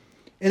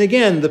 And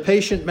again, the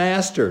patient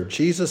master,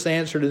 Jesus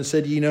answered and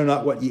said, ye know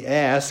not what ye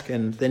ask.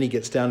 And then he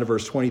gets down to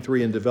verse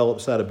 23 and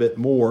develops that a bit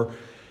more.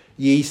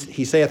 He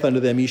saith unto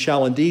them, Ye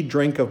shall indeed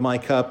drink of my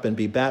cup and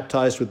be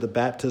baptized with the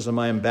baptism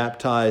I am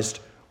baptized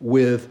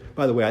with.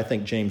 By the way, I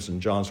think James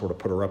and John sort of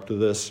put her up to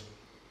this.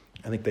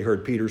 I think they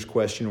heard Peter's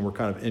question and were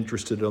kind of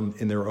interested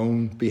in their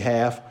own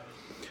behalf.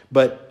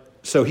 But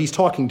so he's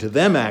talking to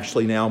them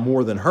actually now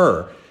more than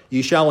her.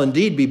 Ye shall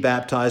indeed be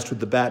baptized with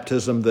the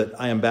baptism that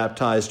I am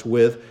baptized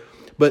with.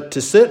 But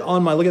to sit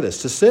on my, look at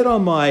this, to sit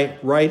on my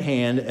right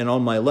hand and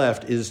on my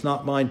left is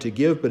not mine to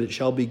give, but it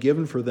shall be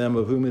given for them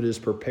of whom it is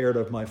prepared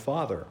of my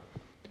Father.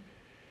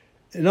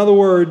 In other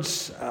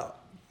words,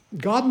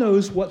 God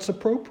knows what's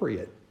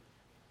appropriate.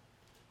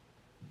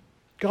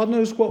 God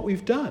knows what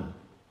we've done.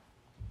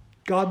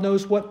 God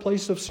knows what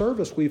place of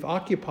service we've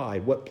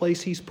occupied, what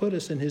place he's put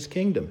us in his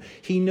kingdom.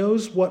 He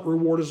knows what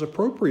reward is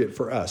appropriate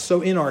for us.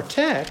 So in our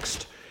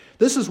text,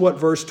 this is what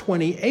verse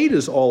 28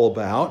 is all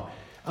about.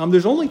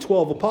 There's only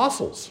 12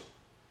 apostles.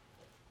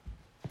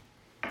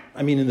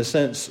 I mean, in the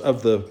sense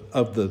of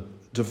the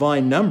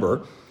divine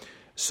number.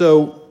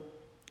 So,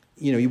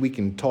 we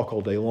can talk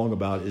all day long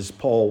about, is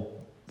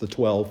Paul the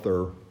 12th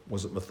or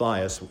was it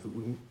Matthias?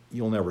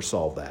 You'll never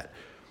solve that.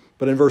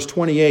 But in verse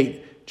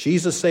 28,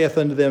 Jesus saith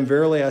unto them,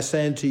 Verily I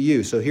say unto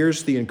you. So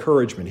here's the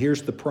encouragement.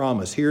 Here's the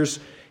promise.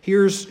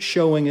 Here's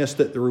showing us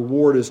that the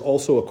reward is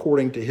also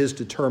according to his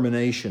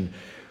determination.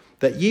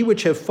 That ye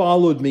which have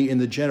followed me in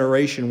the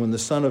generation when the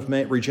Son of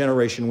Man,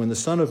 regeneration, when the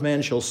Son of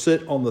Man shall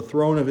sit on the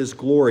throne of his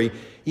glory,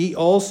 ye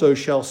also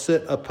shall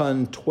sit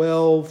upon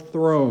 12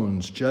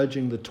 thrones,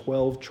 judging the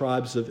 12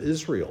 tribes of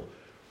Israel.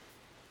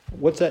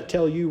 What's that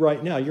tell you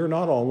right now? You're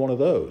not on one of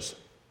those.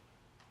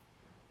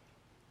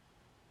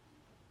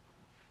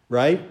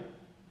 Right?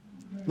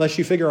 Unless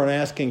you figure on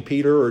asking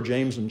Peter or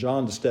James and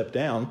John to step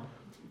down.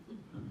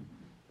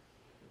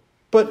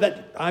 But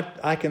that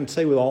I can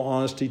say with all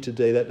honesty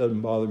today, that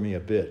doesn't bother me a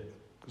bit.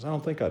 Because I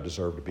don't think I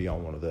deserve to be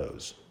on one of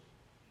those.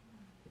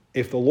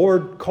 If the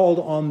Lord called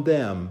on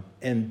them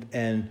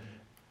and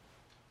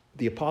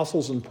the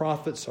apostles and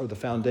prophets are the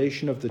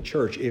foundation of the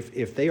church,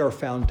 if they are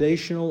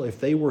foundational, if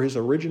they were his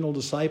original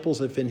disciples,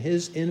 if in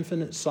his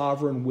infinite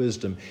sovereign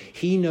wisdom,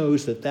 he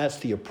knows that that's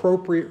the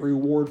appropriate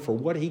reward for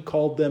what he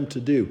called them to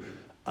do,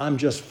 I'm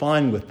just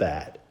fine with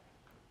that.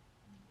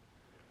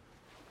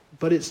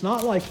 But it's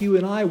not like you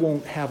and I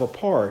won't have a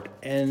part.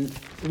 And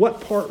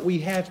what part we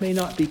have may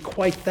not be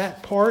quite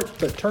that part,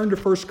 but turn to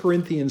 1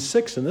 Corinthians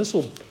 6, and this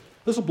will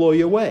blow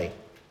you away.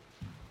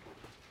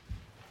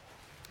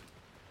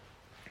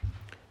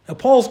 Now,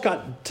 Paul's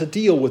got to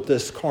deal with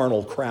this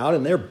carnal crowd,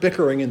 and they're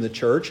bickering in the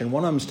church, and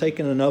one of them's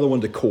taking another one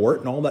to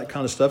court and all that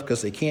kind of stuff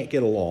because they can't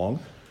get along.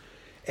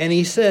 And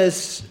he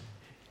says,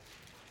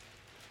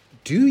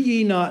 Do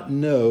ye not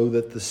know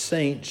that the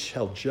saints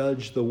shall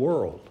judge the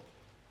world?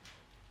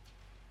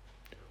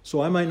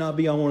 So I might not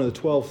be on one of the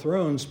 12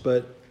 thrones,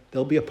 but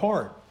they'll be a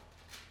part.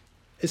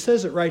 It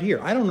says it right here.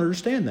 I don't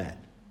understand that.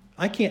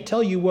 I can't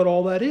tell you what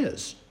all that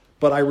is,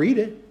 but I read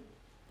it.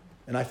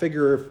 And I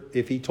figure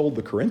if he told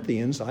the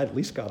Corinthians, I at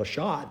least got a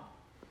shot.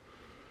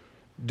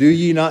 Do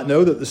ye not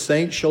know that the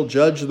saints shall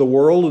judge the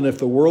world? And if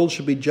the world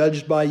should be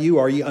judged by you,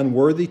 are ye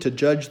unworthy to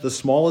judge the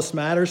smallest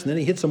matters? And then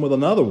he hits them with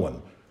another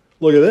one.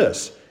 Look at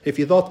this. If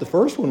you thought the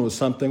first one was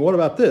something, what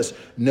about this?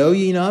 Know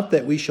ye not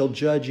that we shall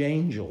judge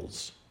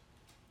angels?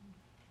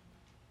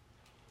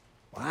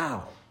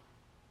 Wow.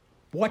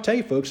 Boy, I tell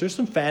you, folks, there's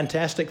some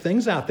fantastic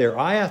things out there.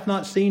 Eye hath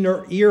not seen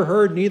nor ear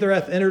heard, neither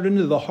hath entered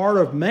into the heart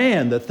of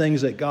man the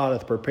things that God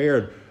hath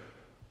prepared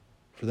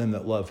for them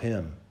that love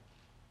him.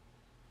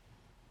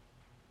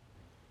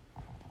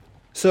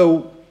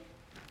 So,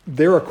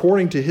 they're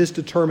according to his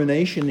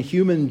determination.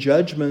 Human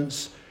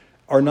judgments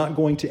are not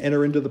going to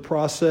enter into the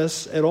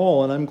process at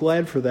all. And I'm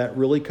glad for that,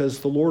 really, because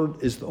the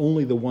Lord is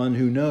only the one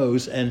who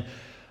knows. And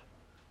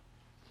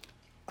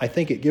I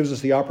think it gives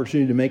us the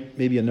opportunity to make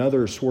maybe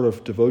another sort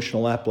of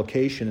devotional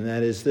application, and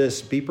that is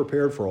this: be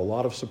prepared for a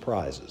lot of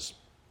surprises.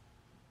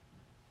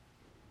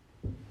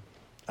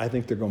 I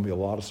think there are going to be a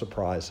lot of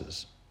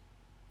surprises.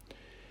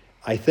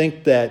 I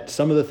think that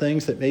some of the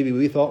things that maybe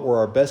we thought were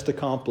our best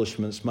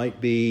accomplishments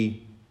might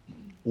be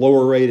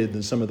lower rated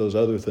than some of those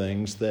other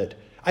things that,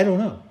 I don't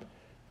know.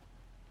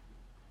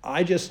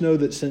 I just know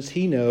that since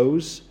he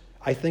knows,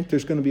 I think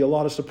there's going to be a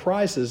lot of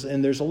surprises,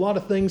 and there's a lot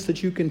of things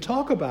that you can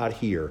talk about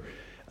here.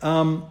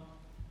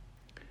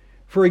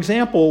 For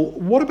example,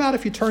 what about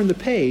if you turn the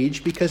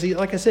page? Because,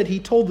 like I said, he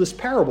told this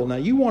parable. Now,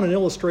 you want an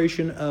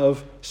illustration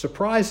of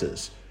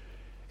surprises.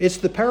 It's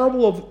the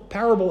parable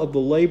of the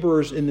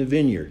laborers in the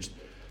vineyards.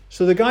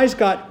 So the guy's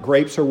got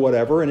grapes or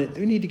whatever, and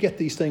we need to get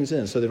these things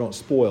in so they don't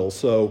spoil.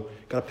 So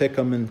got to pick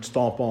them and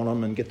stomp on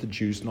them and get the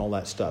juice and all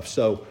that stuff.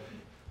 So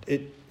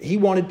he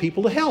wanted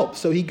people to help.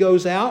 So he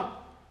goes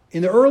out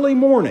in the early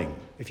morning.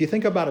 If you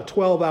think about a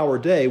 12-hour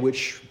day,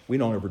 which we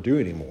don't ever do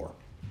anymore,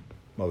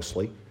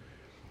 mostly.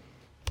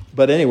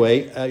 But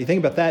anyway, you think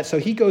about that. So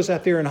he goes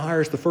out there and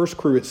hires the first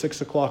crew at 6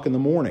 o'clock in the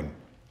morning.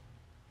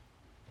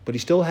 But he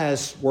still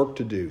has work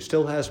to do,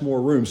 still has more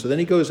room. So then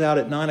he goes out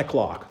at 9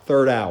 o'clock,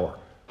 third hour,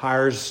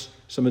 hires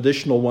some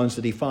additional ones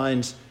that he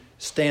finds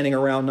standing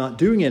around not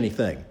doing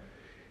anything.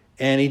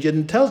 And he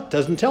doesn't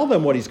tell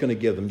them what he's going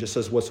to give them, just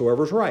says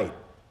whatsoever's right.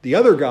 The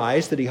other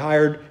guys that he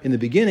hired in the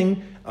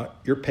beginning,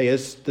 your pay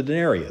is the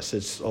denarius.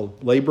 It's a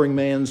laboring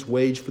man's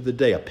wage for the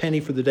day, a penny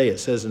for the day, it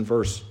says in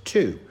verse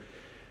 2.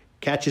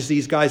 Catches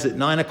these guys at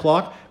 9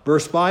 o'clock.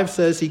 Verse 5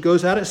 says he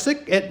goes out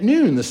at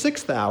noon, the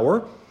 6th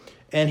hour,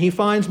 and he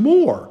finds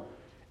more.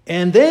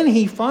 And then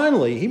he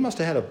must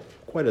have had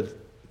quite a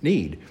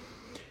need.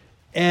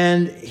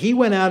 And he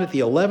went out at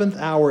the 11th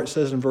hour, it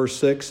says in verse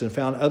 6, and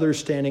found others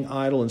standing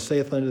idle, and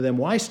saith unto them,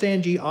 Why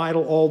stand ye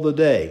idle all the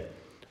day?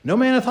 No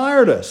man hath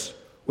hired us.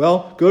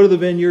 Well, go to the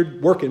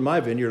vineyard, work in my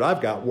vineyard,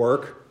 I've got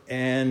work,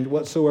 and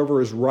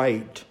whatsoever is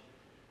right,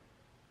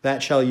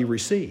 that shall ye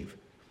receive.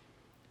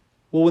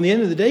 Well, when the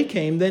end of the day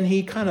came, then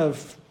he kind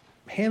of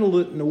handled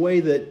it in a way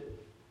that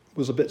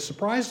was a bit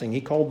surprising. He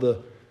called the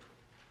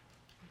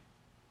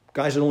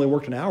guys that only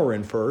worked an hour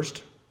in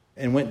first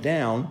and went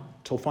down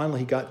till finally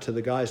he got to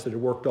the guys that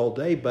had worked all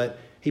day, but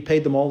he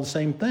paid them all the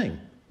same thing.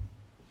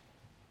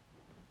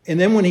 And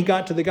then when he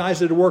got to the guys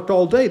that had worked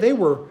all day,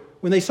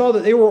 when they saw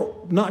that they were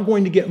not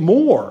going to get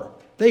more,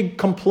 they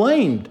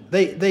complained.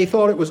 They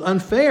thought it was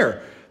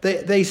unfair.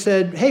 They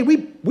said, hey,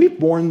 we've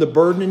borne the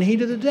burden and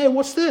heat of the day.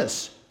 What's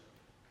this?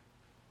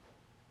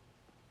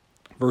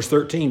 Verse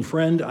 13,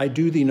 Friend, I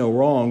do thee no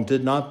wrong.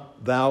 Did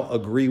not thou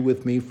agree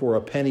with me for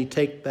a penny?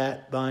 Take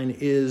that thine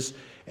is,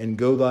 and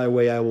go thy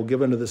way. I will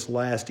give unto this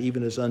last,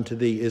 even as unto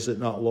thee. Is it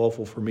not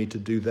lawful for me to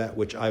do that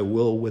which I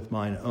will with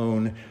mine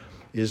own?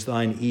 Is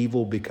thine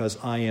evil because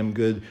I am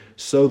good?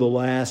 So the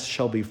last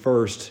shall be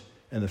first,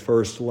 and the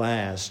first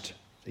last.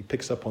 He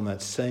picks up on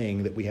that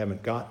saying that we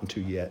haven't gotten to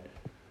yet.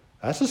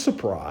 That's a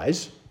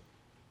surprise.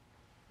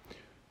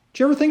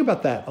 Do you ever think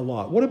about that a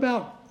lot? What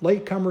about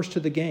latecomers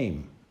to the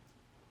game?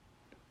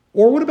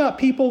 Or what about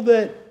people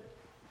that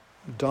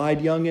died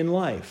young in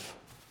life?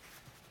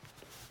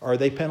 Are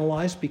they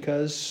penalized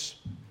because...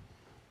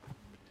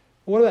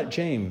 What about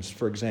James,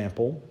 for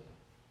example?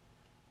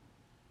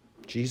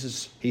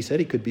 Jesus, he said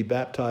he could be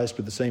baptized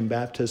with the same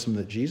baptism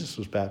that Jesus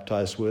was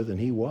baptized with, and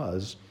he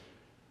was.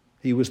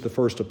 He was the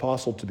first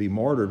apostle to be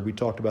martyred. We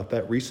talked about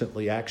that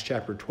recently. Acts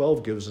chapter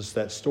 12 gives us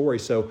that story.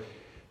 So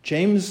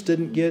James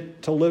didn't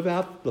get to live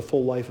out the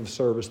full life of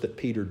service that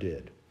Peter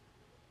did.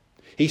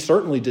 He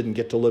certainly didn't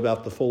get to live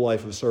out the full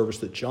life of service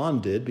that John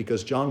did,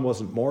 because John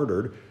wasn't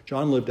martyred.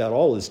 John lived out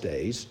all his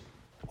days,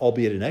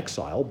 albeit in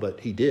exile,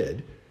 but he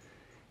did.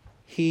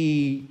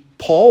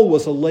 Paul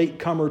was a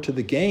latecomer to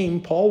the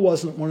game. Paul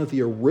wasn't one of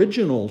the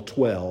original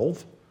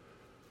 12.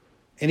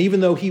 And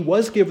even though he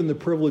was given the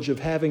privilege of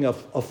having a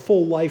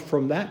full life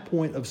from that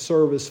point of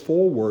service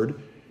forward,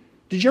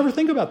 did you ever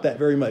think about that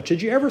very much?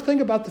 Did you ever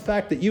think about the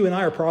fact that you and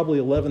I are probably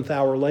 11th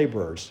hour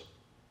laborers?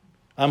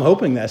 I'm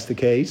hoping that's the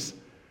case.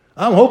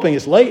 I'm hoping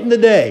it's late in the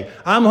day.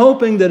 I'm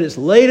hoping that it's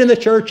late in the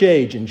church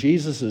age and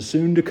Jesus is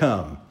soon to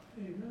come.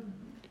 Amen.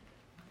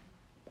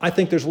 I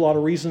think there's a lot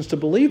of reasons to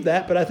believe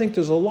that, but I think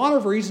there's a lot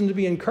of reason to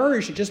be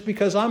encouraged. Just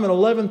because I'm an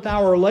 11th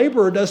hour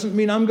laborer doesn't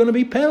mean I'm going to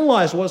be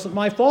penalized. It wasn't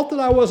my fault that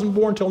I wasn't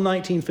born until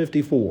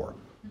 1954.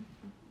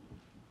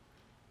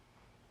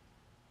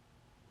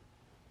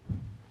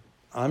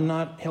 I'm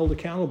not held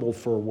accountable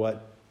for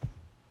what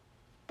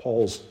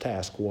Paul's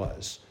task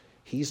was.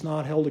 He's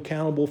not held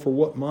accountable for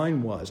what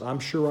mine was. I'm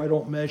sure I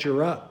don't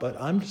measure up, but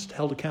I'm just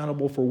held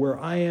accountable for where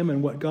I am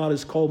and what God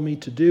has called me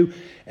to do.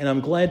 And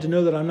I'm glad to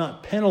know that I'm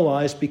not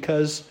penalized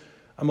because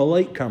I'm a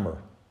latecomer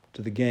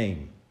to the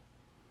game.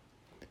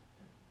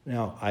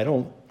 Now,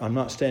 I'm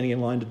not standing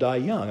in line to die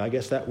young. I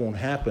guess that won't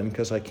happen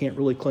because I can't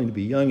really claim to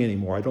be young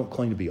anymore. I don't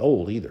claim to be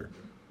old either.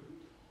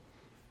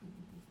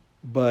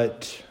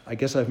 But I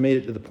guess I've made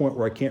it to the point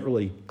where I can't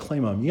really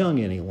claim I'm young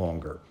any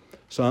longer.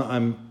 So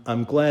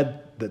I'm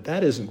glad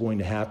that isn't going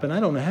to happen. I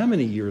don't know how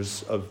many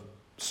years of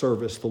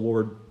service the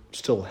Lord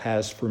still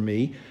has for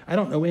me. I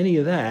don't know any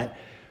of that.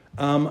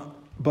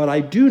 But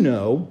I do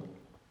know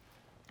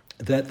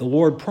that the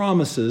Lord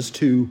promises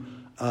to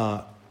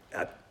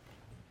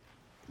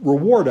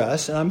reward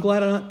us, and I'm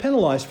glad I'm not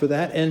penalized for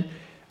that. And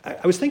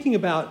I was thinking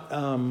about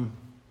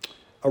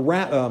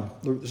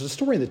there's a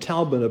story in the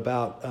Talmud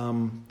about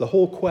the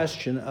whole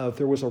question of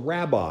there was a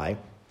rabbi,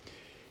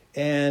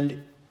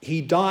 and he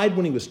died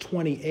when he was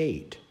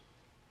 28.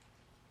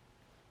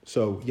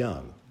 So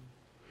young.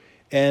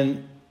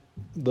 And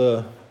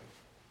the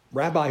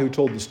rabbi who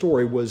told the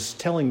story was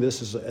telling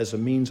this as a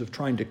means of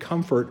trying to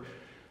comfort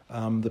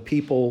the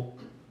people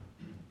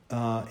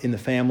in the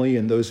family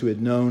and those who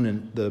had known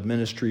and the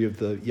ministry of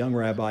the young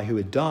rabbi who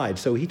had died.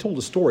 So he told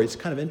a story. It's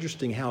kind of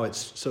interesting how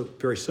it's so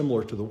very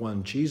similar to the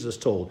one Jesus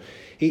told.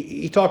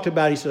 He talked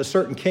about, he said, a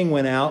certain king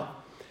went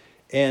out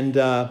and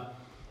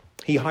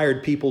he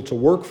hired people to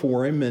work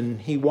for him, and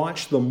he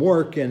watched them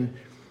work, and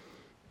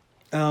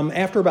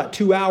after about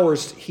 2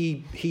 hours,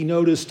 he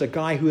noticed a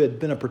guy who had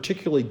been a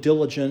particularly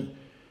diligent,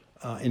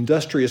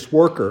 industrious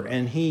worker,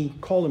 and he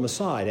called him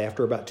aside.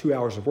 After about 2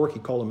 hours of work, he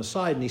called him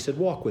aside, and he said,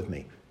 walk with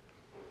me.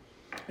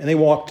 And they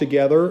walked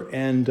together,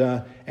 and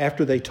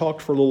after they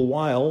talked for a little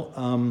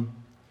while,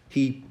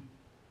 he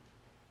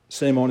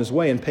sent him on his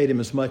way and paid him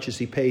as much as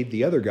he paid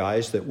the other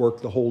guys that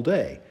worked the whole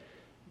day.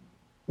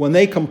 When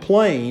they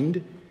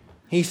complained,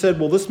 he said,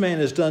 well, this man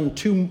has done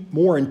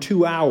more in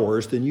 2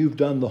 hours than you've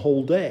done the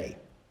whole day.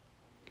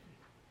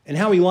 And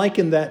how he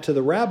likened that to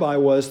the rabbi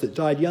that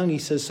died young, he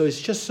says, so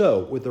it's just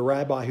so with the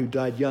rabbi who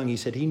died young. He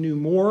said he knew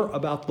more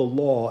about the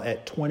law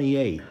at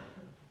 28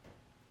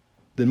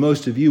 than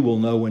most of you will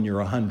know when you're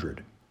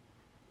 100.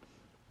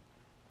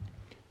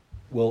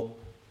 Well,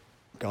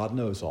 God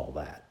knows all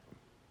that.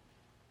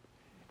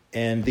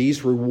 And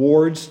these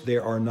rewards, they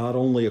are not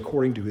only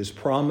according to his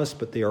promise,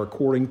 but they are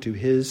according to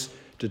his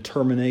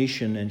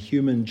determination, and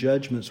human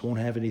judgments won't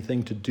have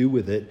anything to do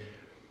with it.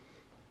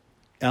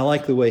 And I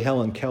like the way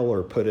Helen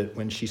Keller put it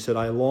when she said,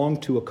 I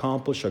long to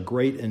accomplish a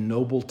great and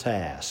noble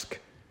task,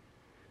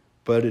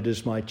 but it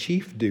is my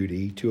chief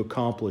duty to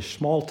accomplish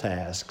small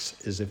tasks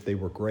as if they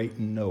were great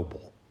and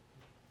noble.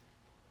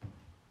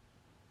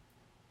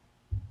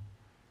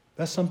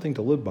 That's something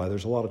to live by.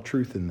 There's a lot of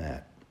truth in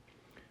that.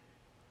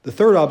 The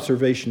third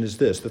observation is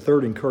this. The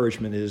third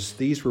encouragement is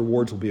these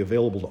rewards will be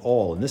available to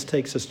all. And this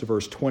takes us to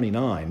verse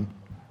 29.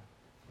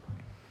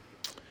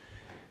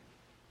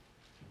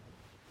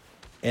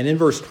 And in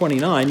verse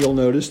 29, you'll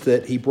notice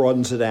that he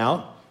broadens it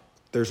out.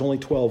 There's only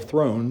 12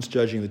 thrones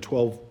judging the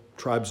 12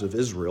 tribes of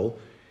Israel.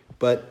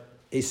 But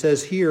he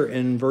says here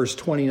in verse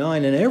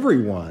 29, and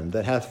everyone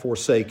that hath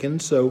forsaken.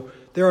 So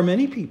there are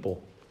many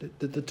people.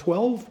 The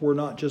 12 were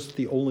not just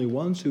the only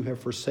ones who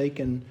have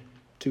forsaken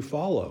to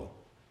follow.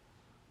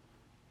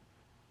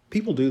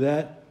 People do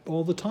that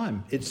all the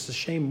time. It's a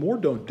shame more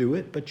don't do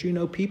it, but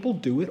people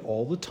do it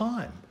all the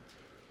time.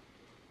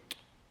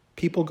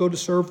 People go to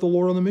serve the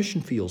Lord on the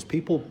mission fields.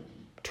 People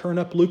turn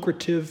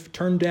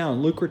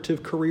down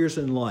lucrative careers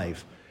in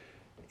life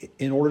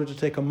in order to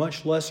take a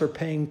much lesser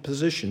paying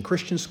position.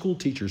 Christian school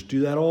teachers do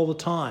that all the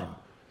time.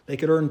 They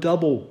could earn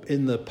double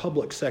in the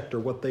public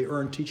sector what they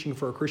earn teaching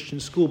for a Christian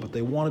school, but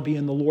they want to be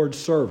in the Lord's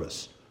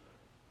service.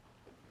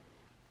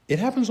 It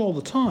happens all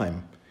the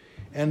time.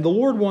 And the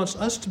Lord wants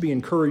us to be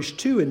encouraged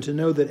too, and to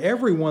know that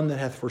everyone that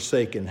hath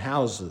forsaken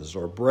houses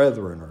or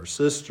brethren or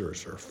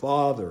sisters or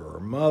father or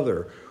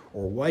mother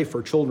or wife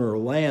or children or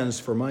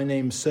lands for my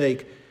name's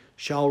sake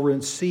shall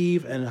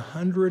receive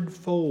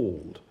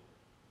 100-fold.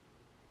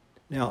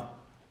 Now,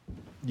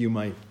 you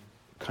might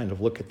kind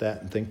of look at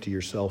that and think to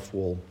yourself,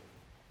 well,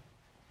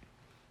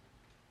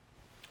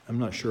 I'm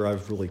not sure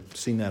I've really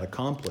seen that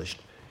accomplished.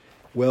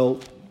 Well,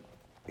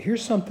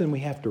 here's something we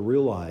have to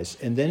realize,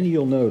 and then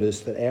you'll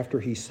notice that after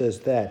he says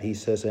that, he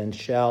says, and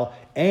shall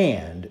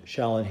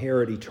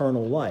inherit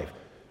eternal life.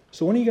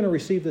 So when are you going to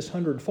receive this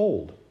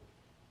 100-fold?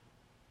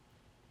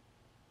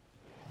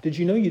 Did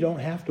you know you don't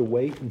have to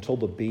wait until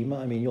the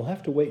Bema? You'll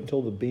have to wait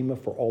until the Bema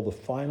for all the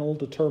final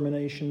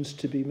determinations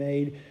to be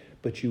made,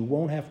 but you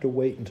won't have to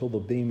wait until the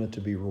Bema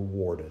to be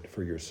rewarded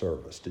for your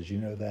service. Did you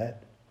know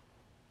that?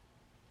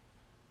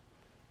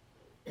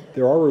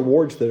 There are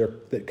rewards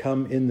that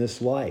come in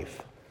this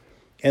life.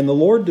 And the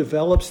Lord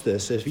develops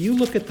this. If you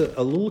look at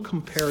a little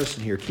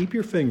comparison here, keep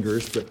your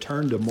fingers, but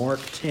turn to Mark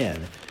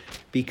 10,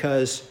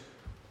 because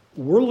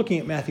we're looking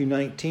at Matthew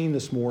 19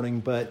 this morning,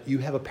 but you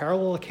have a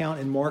parallel account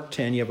in Mark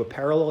 10. You have a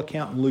parallel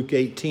account in Luke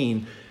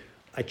 18.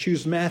 I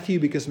choose Matthew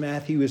because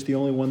Matthew is the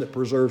only one that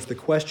preserves the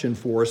question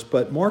for us.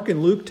 But Mark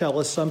and Luke tell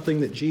us something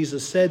that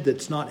Jesus said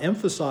that's not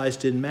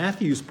emphasized in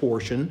Matthew's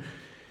portion.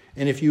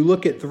 And if you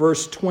look at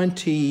verse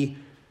 29,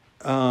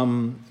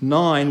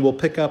 we'll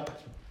pick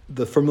up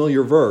the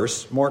familiar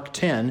verse, Mark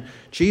 10.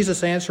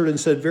 Jesus answered and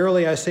said,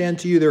 verily I say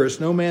unto you, there is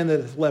no man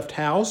that hath left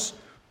house,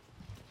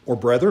 or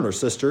brethren, or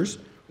sisters,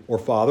 or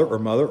father, or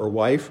mother, or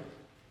wife,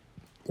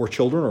 or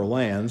children, or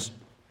lands,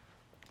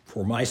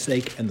 for my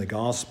sake and the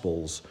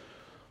gospel's,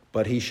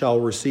 but he shall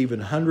receive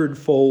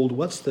 100-fold.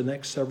 What's the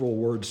next several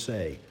words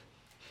say?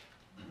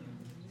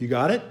 You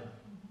got it?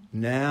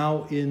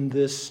 Now in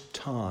this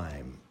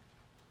time.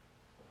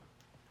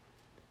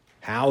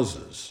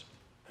 Houses,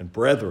 and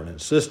brethren,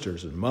 and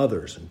sisters, and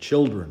mothers, and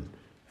children,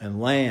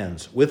 and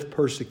lands, with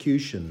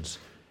persecutions,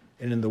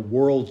 and in the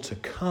world to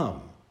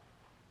come.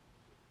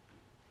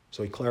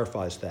 So he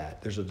clarifies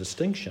that. There's a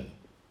distinction.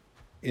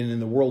 In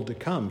the world to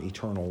come,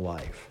 eternal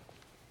life.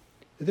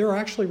 There are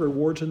actually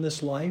rewards in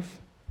this life.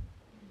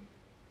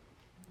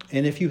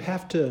 And if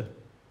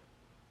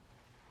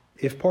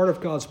part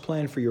of God's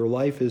plan for your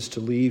life is to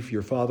leave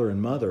your father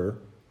and mother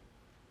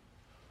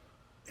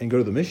and go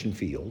to the mission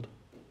field,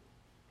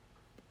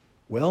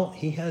 well,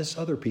 he has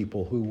other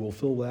people who will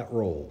fill that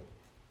role.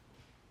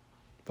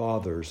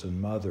 Fathers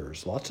and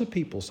mothers. Lots of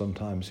people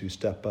sometimes who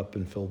step up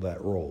and fill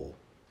that role.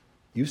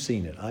 You've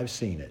seen it. I've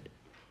seen it.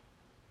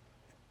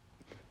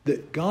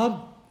 That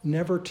God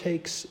never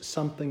takes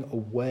something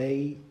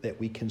away that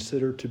we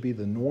consider to be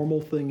the normal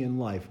thing in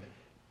life.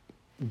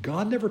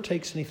 God never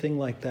takes anything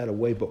like that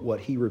away, but what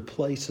he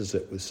replaces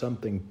it with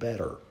something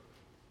better.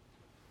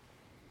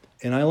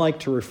 And I like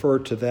to refer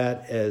to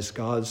that as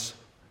God's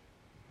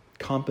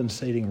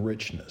compensating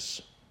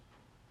richness.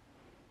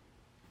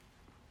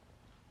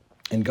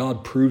 And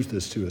God proves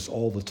this to us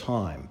all the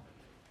time.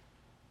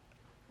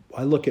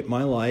 I look at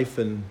my life,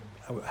 and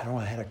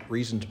I had a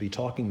reason to be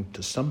talking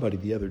to somebody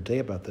the other day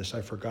about this.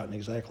 I've forgotten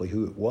exactly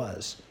who it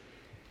was.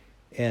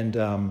 And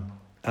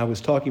I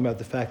was talking about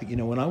the fact that,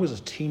 when I was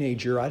a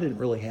teenager, I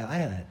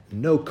had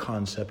no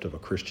concept of a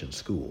Christian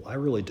school. I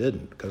really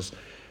didn't, because,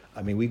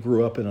 we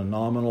grew up in a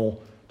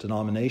nominal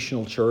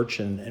denominational church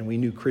and we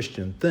knew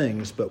Christian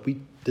things, but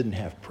we didn't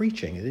have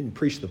preaching. They didn't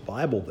preach the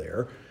Bible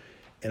there.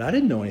 And I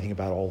didn't know anything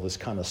about all this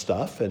kind of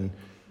stuff. And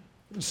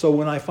so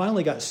when I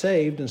finally got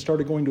saved and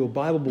started going to a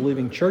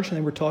Bible-believing church, and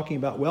they were talking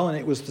about, and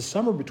it was the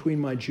summer between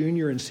my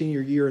junior and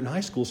senior year in high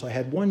school, so I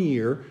had 1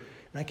 year,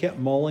 and I kept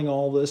mulling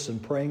all this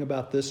and praying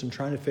about this and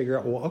trying to figure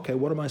out, okay,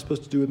 what am I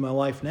supposed to do with my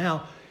life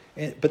now?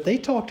 But they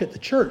talked at the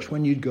church.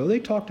 When you'd go, they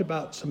talked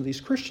about some of these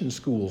Christian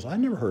schools. I'd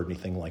never heard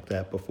anything like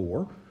that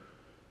before.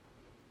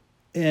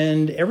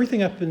 And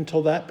everything up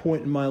until that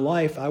point in my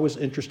life, I was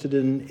interested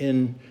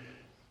in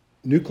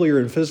nuclear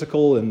and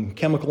physical and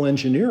chemical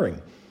engineering.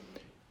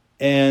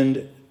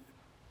 And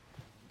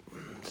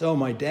so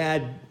my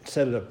dad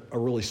said a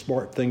really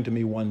smart thing to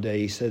me one day.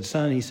 He said,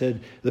 son,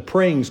 the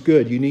praying's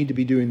good. You need to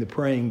be doing the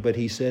praying. But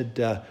he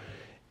said,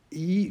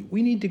 we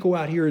need to go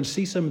out here and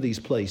see some of these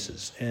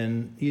places.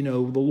 And, the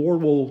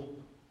Lord will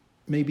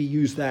maybe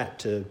use that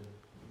to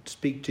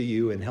speak to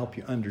you and help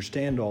you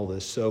understand all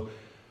this. So,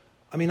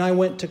 I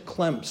went to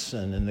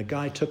Clemson, and the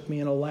guy took me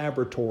in a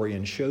laboratory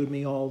and showed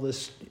me all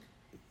this.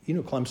 You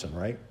know Clemson,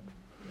 right?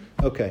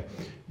 Okay.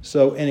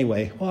 So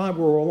anyway, we're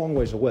a long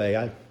ways away.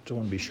 I just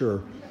want to be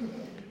sure.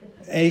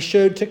 And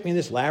he took me in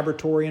this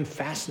laboratory and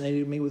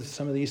fascinated me with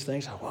some of these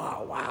things.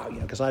 Wow,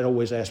 because I'd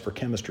always asked for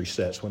chemistry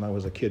sets when I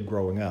was a kid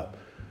growing up,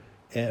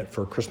 and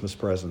for Christmas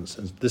presents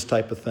and this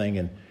type of thing.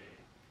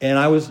 And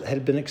I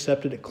had been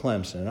accepted at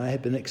Clemson, and I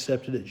had been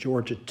accepted at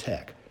Georgia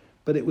Tech,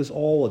 but it was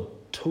all a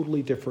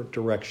totally different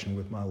direction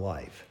with my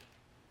life.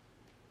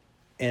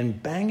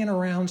 And banging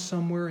around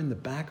somewhere in the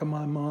back of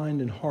my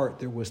mind and heart,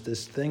 there was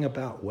this thing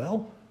about,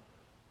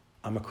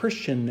 I'm a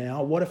Christian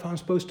now. What if I'm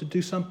supposed to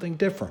do something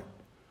different?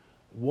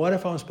 What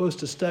if I'm supposed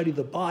to study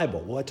the Bible?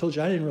 Well, I told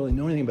you I didn't really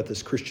know anything about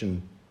this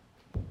Christian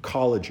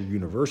college or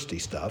university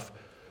stuff.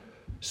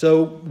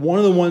 So one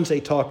of the ones they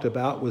talked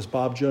about was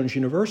Bob Jones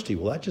University.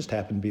 Well, that just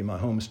happened to be my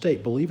home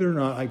state. Believe it or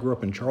not, I grew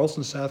up in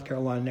Charleston, South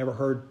Carolina. I never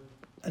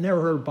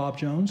heard of Bob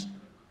Jones.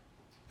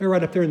 They're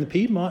right up there in the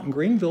Piedmont and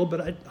Greenville, but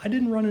I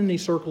didn't run in any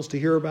circles to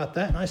hear about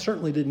that, and I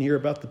certainly didn't hear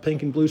about the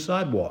pink and blue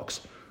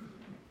sidewalks.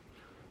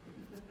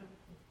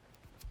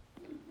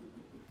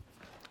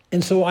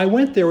 And so I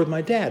went there with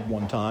my dad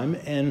one time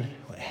and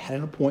had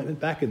an appointment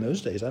back in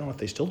those days. I don't know if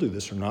they still do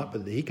this or not,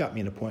 but he got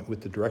me an appointment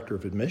with the director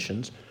of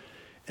admissions.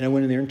 And I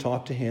went in there and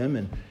talked to him,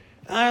 and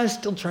I was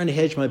still trying to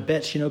hedge my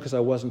bets, because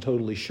I wasn't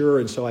totally sure.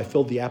 And so I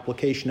filled the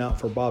application out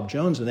for Bob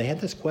Jones, and they had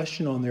this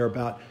question on there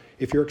about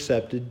if you're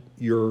accepted,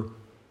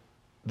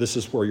 this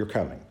is where you're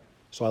coming.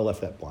 So I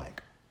left that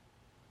blank.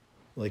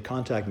 Well, they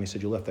contacted me and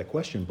said, you left that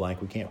question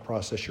blank. We can't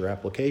process your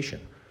application.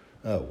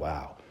 Oh,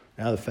 wow.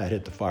 Now the fat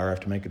hit the fire. I have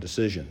to make a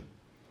decision.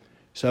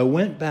 So I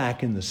went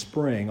back in the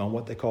spring on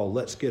what they call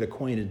Let's Get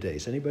Acquainted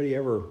Days. Anybody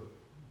ever,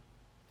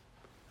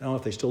 I don't know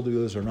if they still do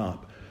those or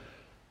not.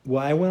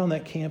 Well, I went on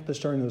that campus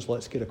during those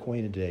Let's Get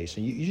Acquainted Days.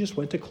 And you just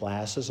went to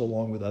classes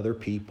along with other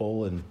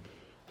people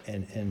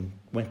and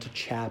went to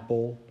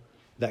chapel,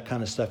 that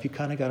kind of stuff. You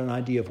kind of got an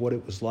idea of what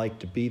it was like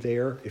to be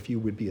there if you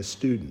would be a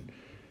student.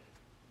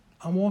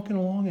 I'm walking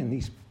along and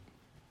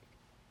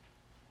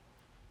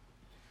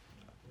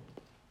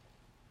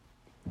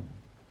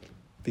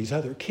these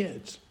other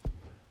kids,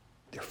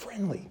 they're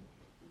friendly.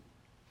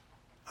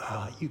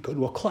 You go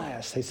to a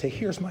class, they say,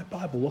 here's my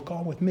Bible, look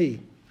on with me.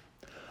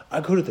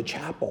 I go to the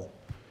chapel.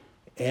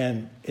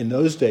 And in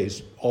those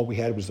days, all we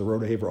had was the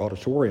Rodehaver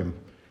Auditorium.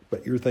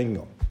 But you're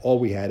thinking, all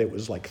we had, it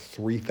was like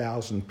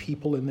 3,000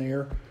 people in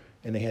there.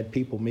 And they had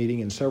people meeting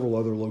in several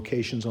other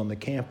locations on the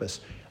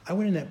campus. I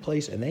went in that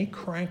place, and they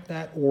cranked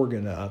that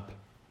organ up.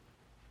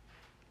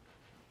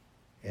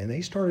 And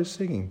they started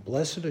singing,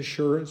 Blessed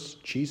Assurance,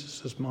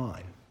 Jesus is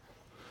Mine.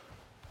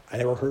 I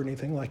never heard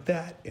anything like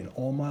that in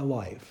all my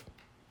life.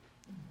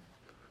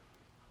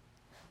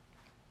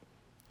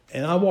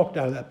 And I walked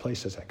out of that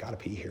place and said, I got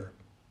to be here.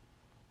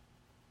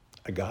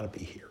 I got to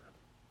be here.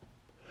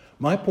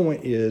 My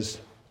point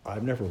is,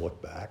 I've never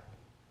looked back.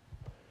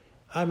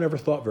 I've never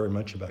thought very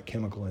much about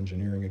chemical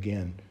engineering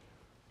again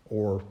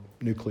or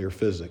nuclear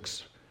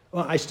physics.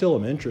 Well, I still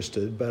am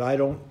interested, but I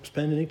don't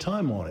spend any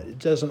time on it. It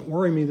doesn't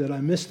worry me that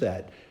I missed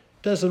that.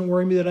 It doesn't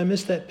worry me that I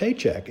missed that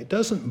paycheck. It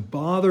doesn't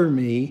bother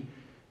me,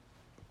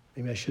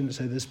 maybe I shouldn't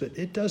say this, but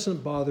it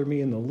doesn't bother me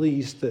in the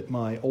least that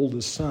my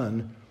oldest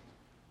son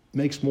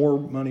makes more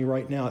money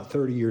right now at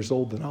 30 years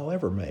old than I'll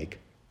ever make.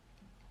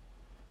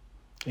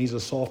 He's a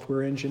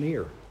software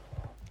engineer.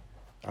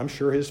 I'm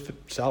sure his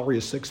salary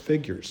is 6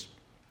 figures.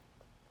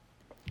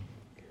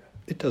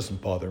 It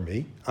doesn't bother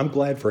me. I'm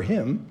glad for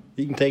him.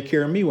 He can take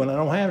care of me when I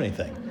don't have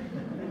anything.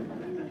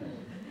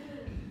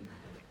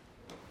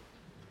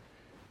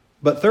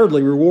 But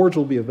thirdly, rewards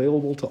will be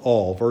available to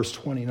all, verse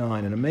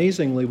 29. And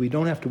amazingly, we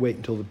don't have to wait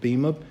until the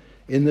Bema.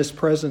 In this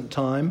present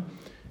time,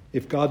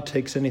 if God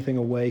takes anything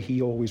away,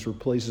 he always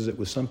replaces it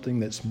with something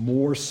that's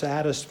more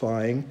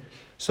satisfying.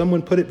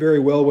 Someone put it very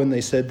well when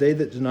they said, they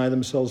that deny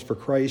themselves for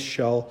Christ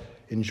shall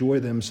enjoy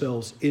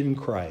themselves in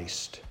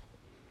Christ.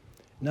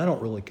 And I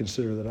don't really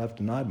consider that I've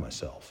denied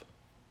myself.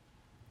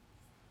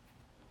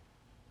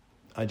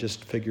 I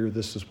just figure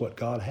this is what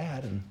God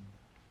had, and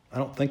I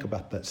don't think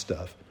about that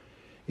stuff.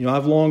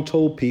 I've long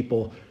told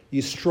people,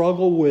 you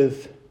struggle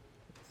with,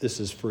 this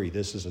is free,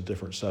 this is a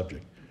different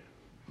subject,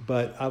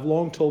 but I've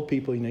long told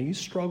people, you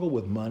struggle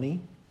with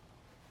money.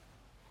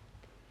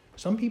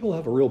 Some people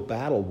have a real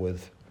battle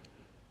with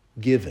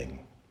giving.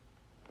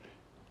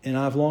 And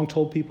I've long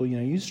told people,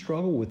 you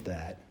struggle with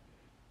that.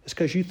 It's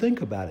because you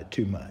think about it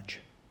too much.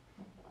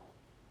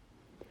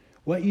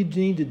 What you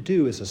need to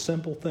do is a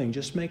simple thing.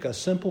 Just make a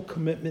simple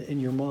commitment in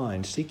your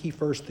mind. Seek ye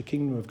first the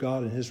kingdom of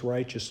God and his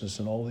righteousness,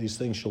 and all these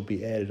things shall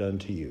be added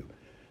unto you.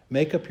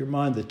 Make up your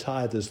mind the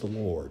tithe is the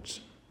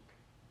Lord's.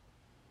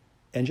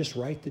 And just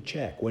write the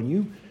check. When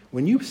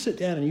you sit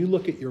down and you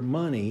look at your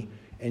money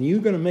and you're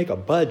going to make a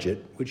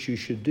budget, which you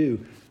should do,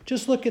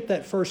 just look at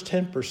that first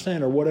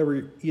 10% or whatever,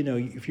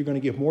 if you're going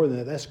to give more than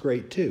that, that's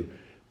great too.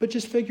 But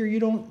just figure you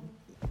don't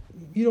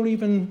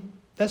even,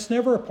 that's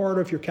never a part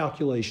of your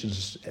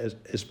calculations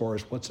as far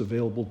as what's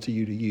available to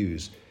you to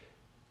use.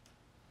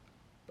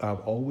 I've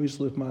always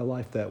lived my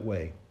life that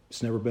way.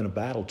 It's never been a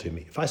battle to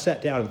me. If I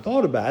sat down and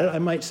thought about it, I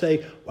might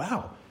say,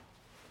 wow.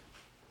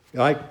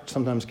 I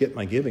sometimes get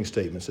my giving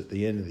statements at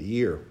the end of the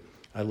year.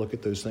 I look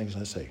at those things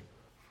and I say,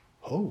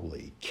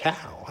 holy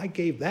cow, I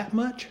gave that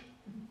much?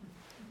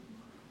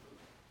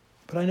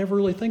 But I never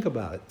really think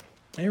about it.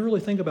 I never really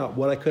think about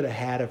what I could have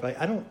had if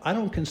I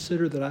don't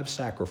consider that I've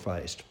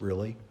sacrificed,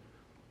 really.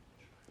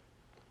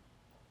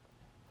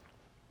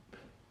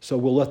 So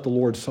we'll let the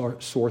Lord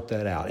sort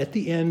that out. At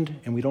the end,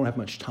 and we don't have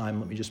much time,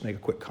 let me just make a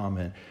quick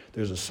comment.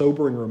 There's a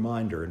sobering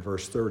reminder in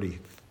verse 30.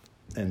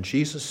 And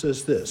Jesus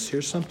says this.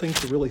 Here's something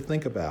to really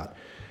think about.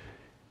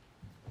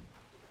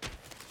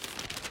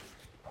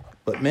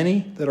 But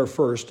many that are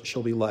first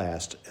shall be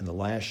last, and the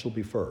last shall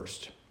be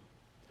first.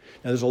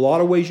 Now, there's a lot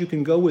of ways you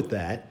can go with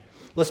that.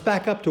 Let's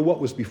back up to what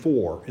was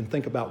before and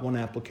think about one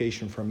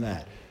application from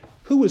that.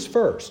 Who was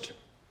first?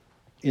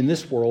 In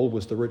this world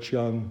was the rich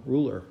young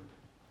ruler.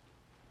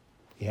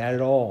 He had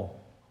it all.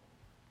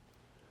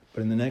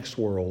 But in the next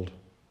world,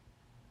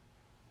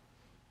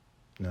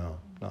 no,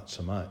 not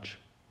so much.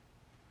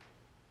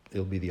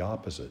 It'll be the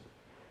opposite.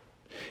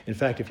 In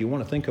fact, if you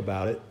want to think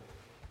about it,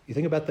 you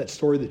think about that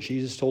story that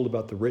Jesus told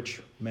about the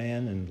rich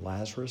man and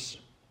Lazarus.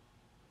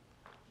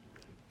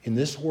 In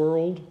this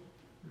world,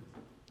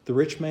 the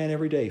rich man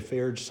every day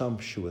fared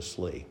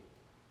sumptuously.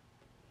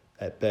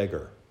 That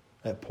beggar,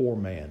 that poor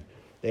man.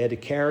 They had to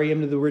carry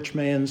him to the rich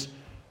man's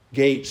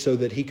gate so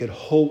that he could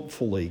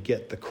hopefully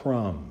get the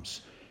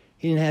crumbs.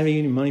 He didn't have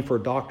any money for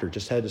a doctor,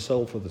 just had to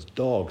settle for his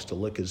dogs to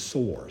lick his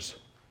sores.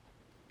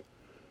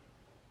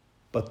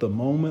 But the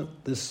moment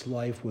this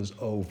life was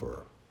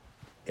over,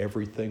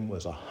 everything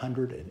was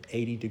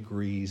 180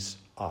 degrees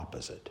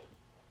opposite.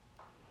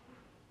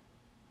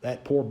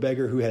 That poor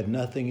beggar who had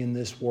nothing in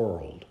this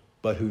world,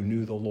 but who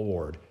knew the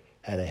Lord,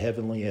 had a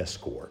heavenly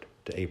escort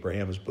to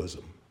Abraham's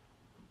bosom.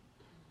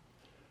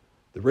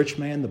 The rich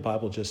man, the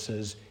Bible just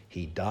says,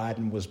 he died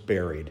and was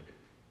buried.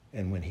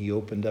 And when he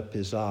opened up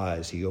his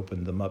eyes, he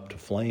opened them up to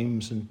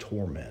flames and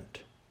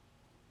torment.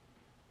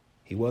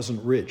 He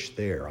wasn't rich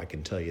there, I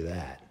can tell you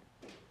that.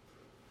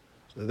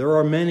 So there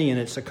are many, and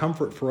it's a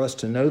comfort for us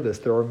to know this,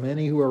 there are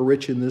many who are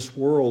rich in this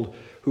world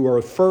who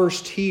are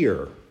first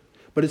here.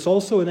 But it's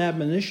also an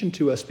admonition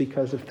to us,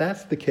 because if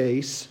that's the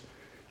case,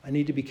 I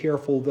need to be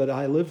careful that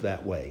I live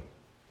that way.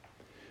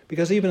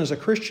 Because even as a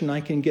Christian,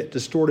 I can get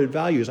distorted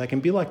values. I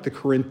can be like the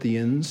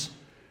Corinthians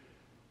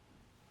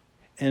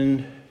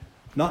and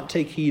not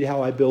take heed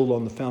how I build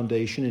on the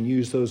foundation and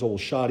use those old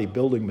shoddy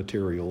building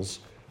materials,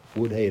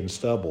 wood, hay, and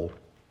stubble.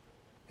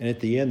 And at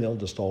the end, they'll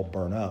just all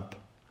burn up.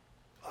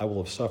 I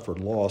will have suffered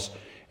loss.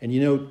 And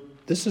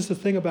this is the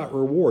thing about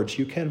rewards.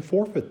 You can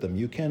forfeit them.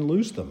 You can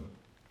lose them.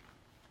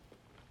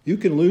 You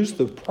can lose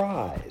the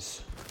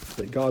prize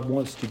that God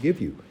wants to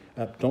give you.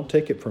 Don't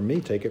take it from me.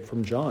 Take it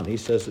from John. He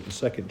says it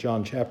in 2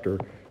 John chapter,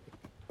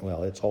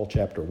 it's all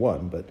chapter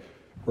 1, but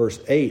verse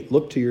 8,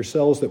 look to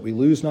yourselves that we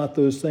lose not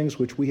those things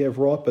which we have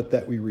wrought, but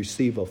that we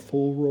receive a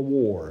full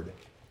reward.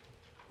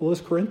 Well,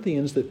 those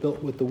Corinthians that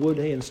built with the wood,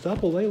 hay, and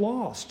stubble, they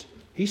lost.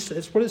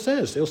 That's what it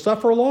says. They'll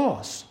suffer a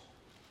loss.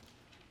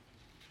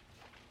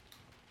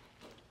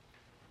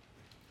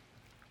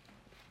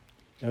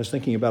 I was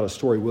thinking about a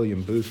story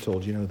William Booth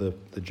told,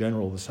 the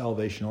general of the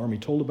Salvation Army,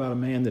 told about a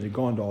man that had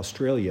gone to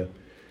Australia,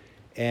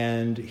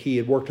 and he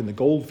had worked in the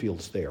gold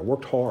fields there,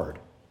 worked hard,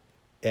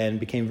 and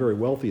became very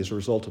wealthy as a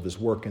result of his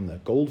work in the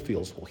gold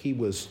fields. Well, he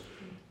was,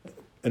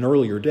 an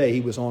earlier day, he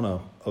was on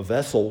a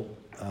vessel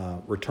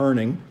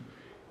returning,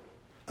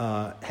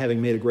 having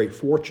made a great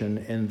fortune,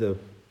 and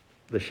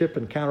the ship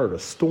encountered a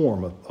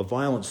storm, a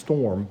violent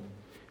storm,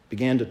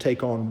 began to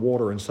take on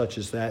water and such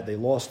as that. They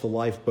lost the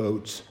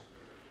lifeboats,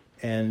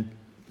 and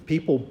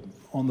people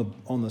on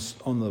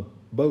the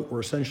boat were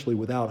essentially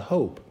without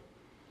hope.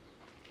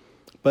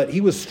 But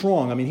he was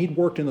strong. I mean, he'd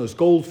worked in those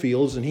gold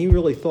fields, and he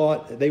really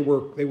thought they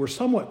were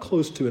somewhat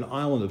close to an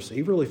island of.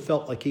 He really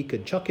felt like he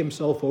could chuck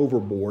himself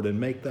overboard and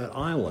make that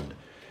island.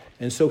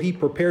 And so he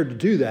prepared to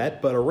do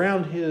that, but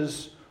around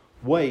his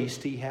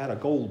waist he had a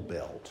gold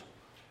belt.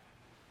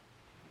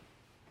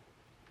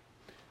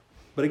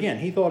 But again,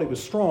 he thought he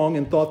was strong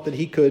and thought that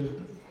he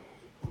could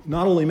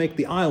not only make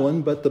the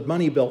island, but the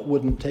money belt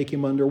wouldn't take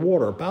him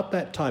underwater. About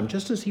that time,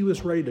 just as he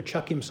was ready to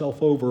chuck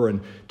himself over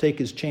and take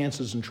his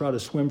chances and try to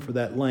swim for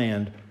that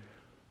land,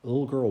 a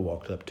little girl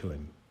walked up to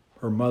him.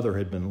 Her mother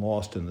had been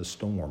lost in the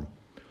storm.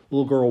 The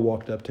little girl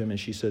walked up to him and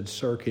she said,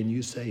 "Sir, can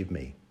you save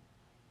me?"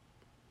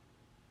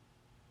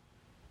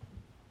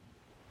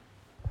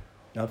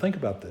 Now think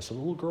about this. A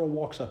little girl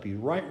walks up. He's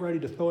right ready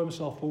to throw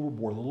himself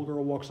overboard. The little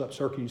girl walks up,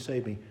 "Sir, can you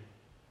save me?"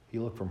 He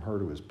looked from her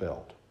to his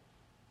belt.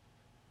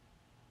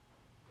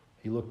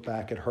 He looked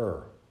back at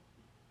her.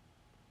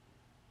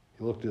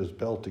 He looked at his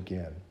belt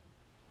again.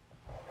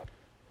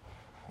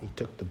 He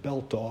took the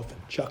belt off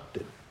and chucked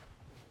it.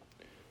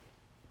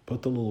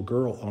 Put the little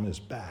girl on his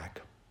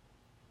back.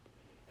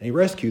 And he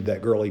rescued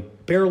that girl. He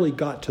barely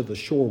got to the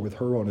shore with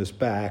her on his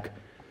back.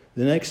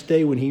 The next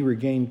day when he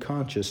regained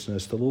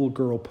consciousness, the little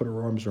girl put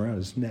her arms around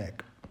his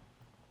neck.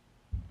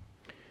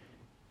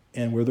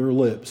 And with her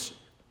lips,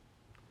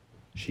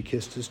 she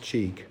kissed his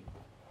cheek.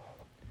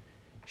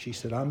 She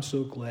said, "I'm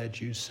so glad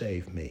you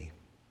saved me."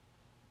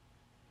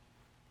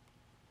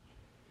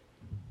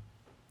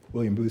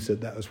 William Booth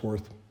said that was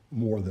worth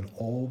more than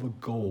all the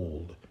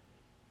gold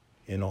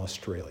in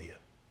Australia.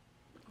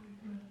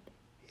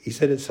 He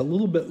said it's a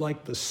little bit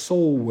like the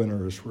soul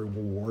winner's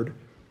reward.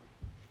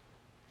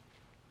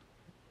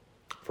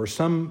 For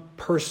some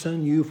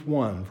person you've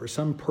won, for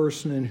some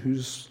person in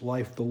whose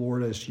life the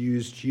Lord has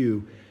used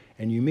you,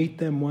 and you meet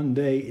them one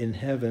day in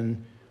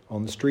heaven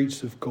on the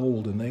streets of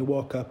gold, and they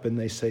walk up and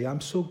they say,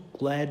 "I'm so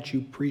glad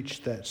you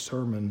preached that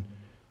sermon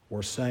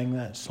or sang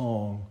that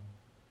song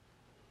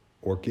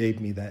or gave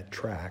me that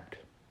tract.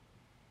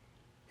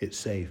 It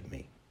saved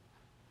me."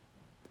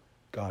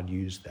 God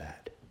used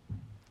that.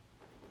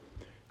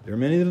 There are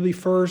many that will be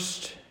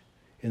first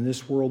in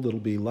this world that will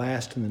be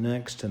last in the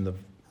next, and the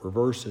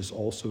reverse is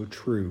also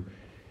true.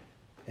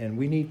 And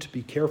we need to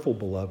be careful,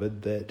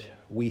 beloved, that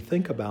we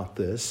think about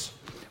this.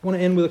 I want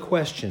to end with a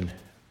question.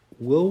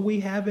 Will we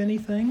have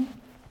anything?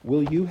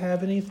 Will you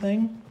have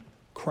anything?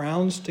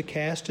 Crowns to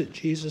cast at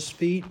Jesus'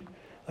 feet?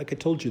 Like I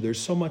told you, there's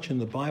so much in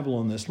the Bible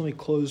on this. Let me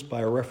close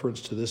by a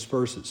reference to this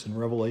verse. It's in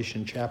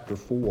Revelation chapter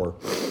 4.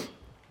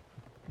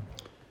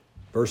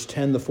 Verse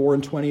 10, "The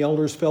 24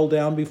 elders fell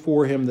down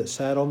before him that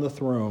sat on the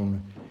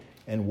throne,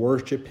 and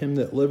worship him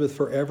that liveth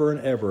forever and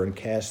ever, and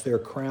cast their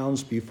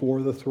crowns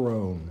before the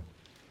throne,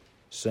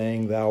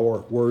 saying, Thou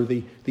art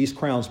worthy." These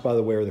crowns, by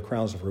the way, are the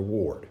crowns of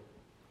reward.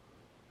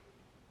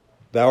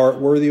 "Thou art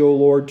worthy, O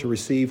Lord, to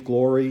receive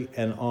glory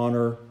and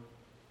honor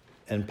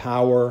and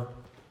power,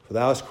 for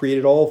thou hast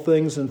created all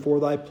things, and for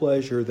thy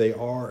pleasure they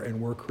are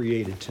and were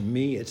created." To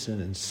me, it's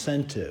an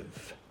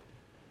incentive,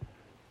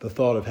 the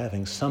thought of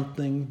having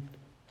something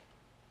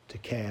to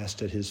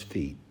cast at his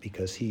feet,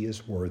 because he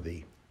is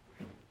worthy.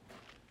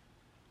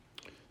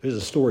 There's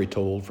a story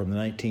told from the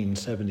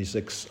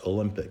 1976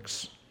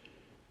 Olympics.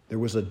 There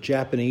was a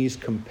Japanese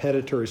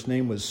competitor. His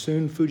name was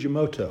Sun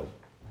Fujimoto.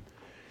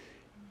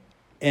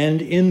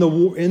 And in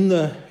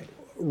the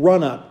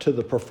run-up to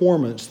the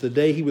performance, the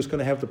day he was going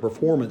to have the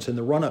performance, in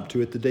the run-up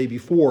to it the day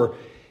before,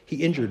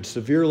 he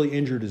severely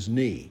injured his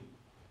knee.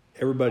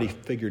 Everybody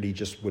figured he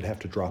just would have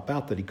to drop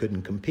out, that he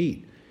couldn't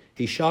compete.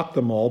 He shocked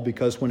them all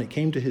because when it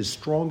came to his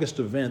strongest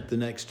event the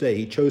next day,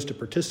 he chose to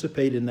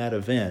participate in that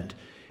event.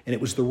 And it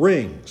was the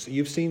rings.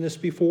 You've seen this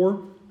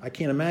before? I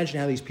can't imagine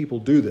how these people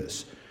do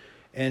this.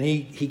 And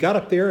he got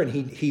up there and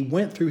he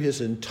went through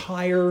his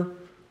entire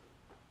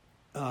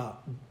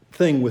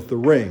thing with the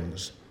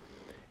rings.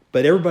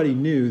 But everybody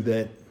knew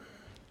that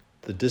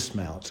the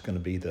dismount's going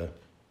to be the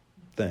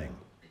thing.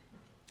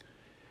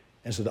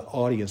 And so the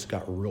audience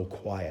got real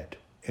quiet.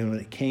 And when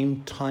it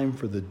came time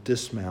for the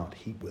dismount,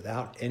 he,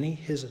 without any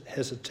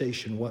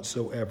hesitation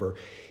whatsoever,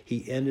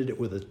 he ended it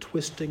with a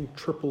twisting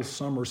triple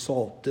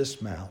somersault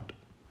dismount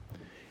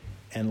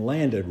and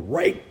landed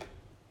right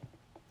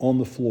on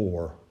the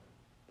floor.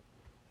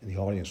 And the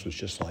audience was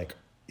just like,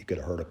 you could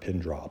have heard a pin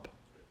drop.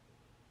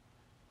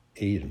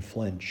 He didn't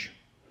flinch.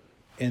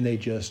 And they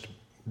just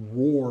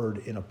roared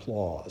in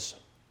applause.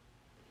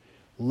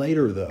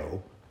 Later,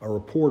 though, a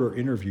reporter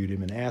interviewed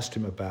him and asked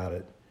him about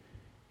it.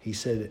 He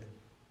said,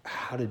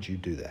 "How did you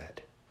do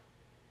that?"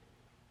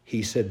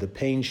 He said, "The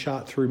pain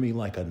shot through me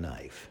like a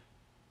knife."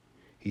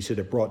 He said,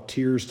 "It brought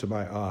tears to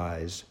my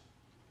eyes."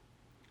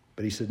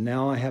 But he said,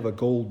 "Now I have a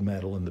gold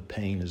medal and the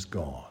pain is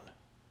gone."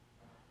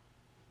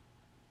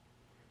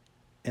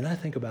 And I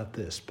think about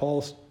this.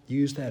 Paul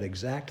used that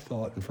exact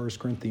thought in 1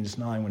 Corinthians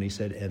 9 when he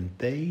said, "And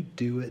they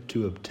do it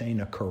to obtain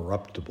a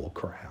corruptible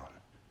crown.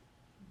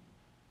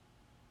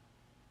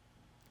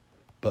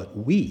 But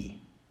we,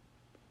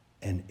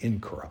 an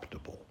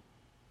incorruptible."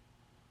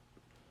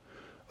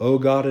 Oh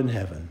God in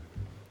heaven,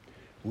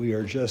 We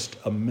are just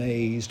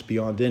amazed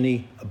beyond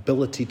any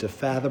ability to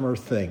fathom or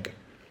think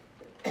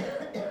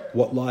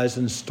what lies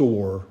in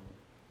store.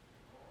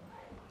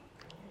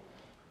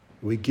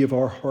 We give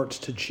our hearts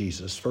to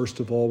Jesus, first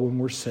of all, when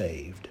we're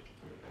saved.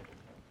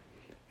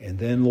 And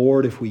then,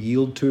 Lord, if we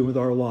yield to him with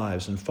our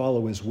lives and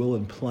follow his will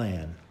and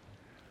plan,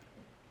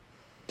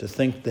 to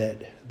think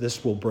that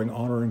this will bring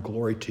honor and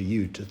glory to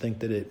you, to think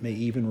that it may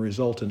even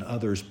result in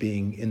others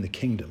being in the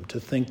kingdom, to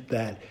think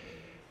that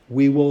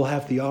we will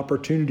have the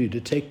opportunity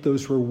to take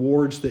those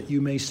rewards that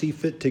you may see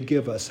fit to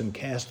give us and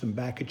cast them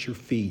back at your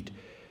feet,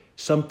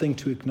 something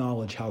to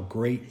acknowledge how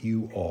great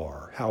you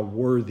are, how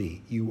worthy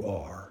you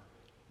are.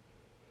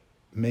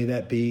 May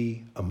that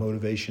be a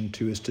motivation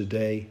to us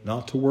today,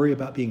 not to worry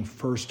about being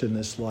first in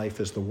this life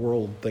as the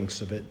world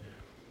thinks of it,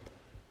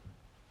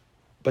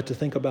 but to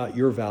think about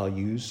your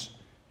values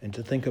and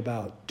to think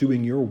about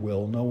doing your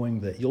will,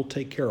 knowing that you'll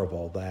take care of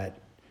all that.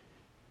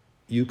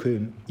 You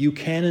can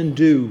and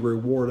do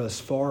reward us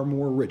far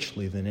more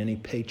richly than any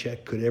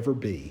paycheck could ever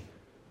be,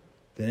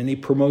 than any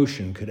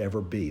promotion could ever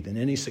be, than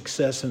any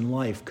success in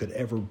life could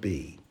ever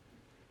be.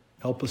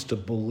 Help us to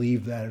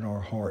believe that in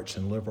our hearts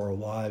and live our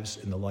lives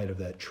in the light of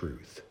that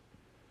truth.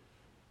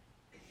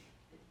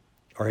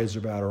 Our heads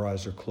are bowed, our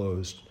eyes are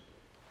closed.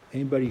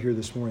 Anybody here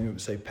this morning who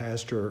would say,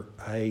 Pastor,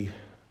 I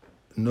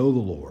know the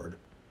Lord,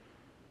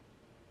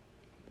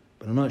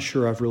 but I'm not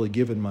sure I've really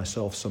given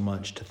myself so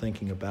much to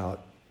thinking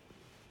about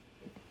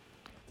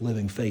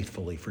living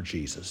faithfully for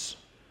Jesus.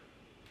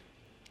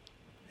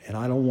 And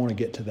I don't want to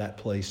get to that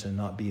place and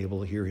not be able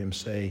to hear him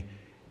say,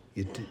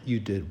 you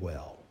did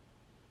well.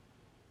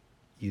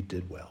 You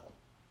did well.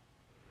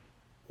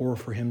 Or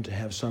for him to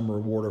have some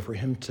reward, or for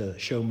him to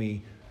show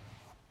me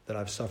that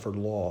I've suffered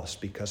loss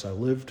because I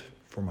lived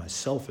for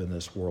myself in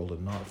this world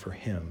and not for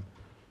him.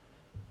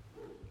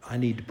 I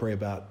need to pray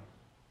about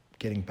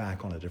getting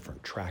back on a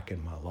different track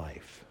in my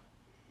life.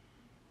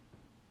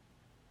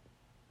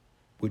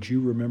 Would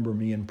you remember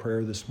me in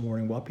prayer this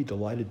morning? Well, I'd be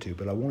delighted to,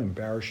 but I won't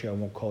embarrass you. I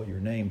won't call your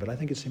name. But I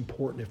think it's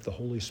important if the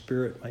Holy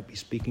Spirit might be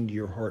speaking to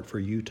your heart for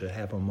you to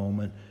have a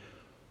moment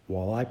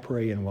while I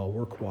pray and while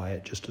we're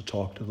quiet just to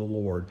talk to the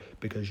Lord,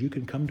 because you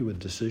can come to a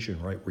decision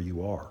right where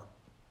you are.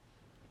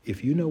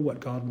 If you know what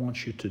God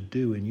wants you to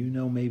do and you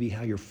know maybe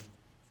how you're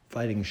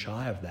fighting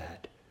shy of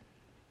that,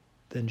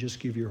 then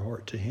just give your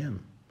heart to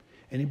him.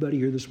 Anybody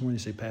here this morning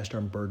say, Pastor,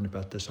 I'm burdened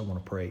about this. I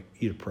want to pray.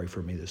 You to pray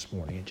for me this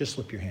morning. And just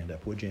slip your hand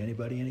up, would you?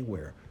 Anybody,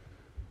 anywhere?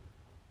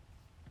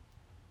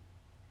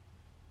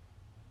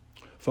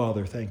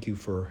 Father, thank you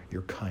for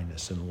your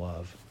kindness and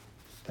love.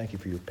 Thank you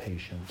for your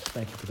patience.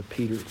 Thank you for the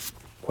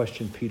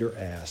question Peter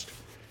asked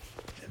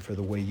and for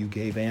the way you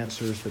gave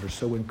answers that are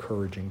so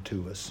encouraging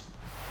to us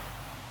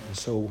and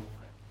so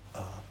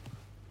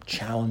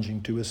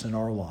challenging to us in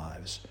our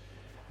lives.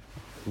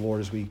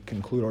 Lord, as we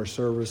conclude our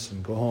service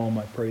and go home,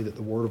 I pray that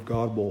the Word of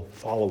God will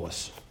follow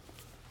us,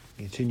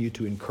 continue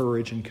to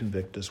encourage and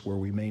convict us where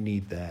we may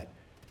need that.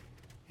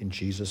 In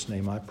Jesus'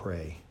 name I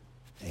pray.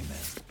 Amen.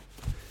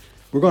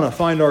 We're going to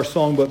find our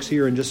songbooks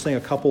here and just sing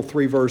a couple,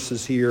 3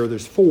 verses here.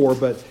 There's 4,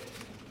 but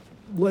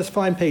let's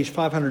find page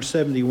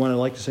 571. I'd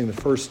like to sing the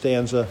first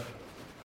stanza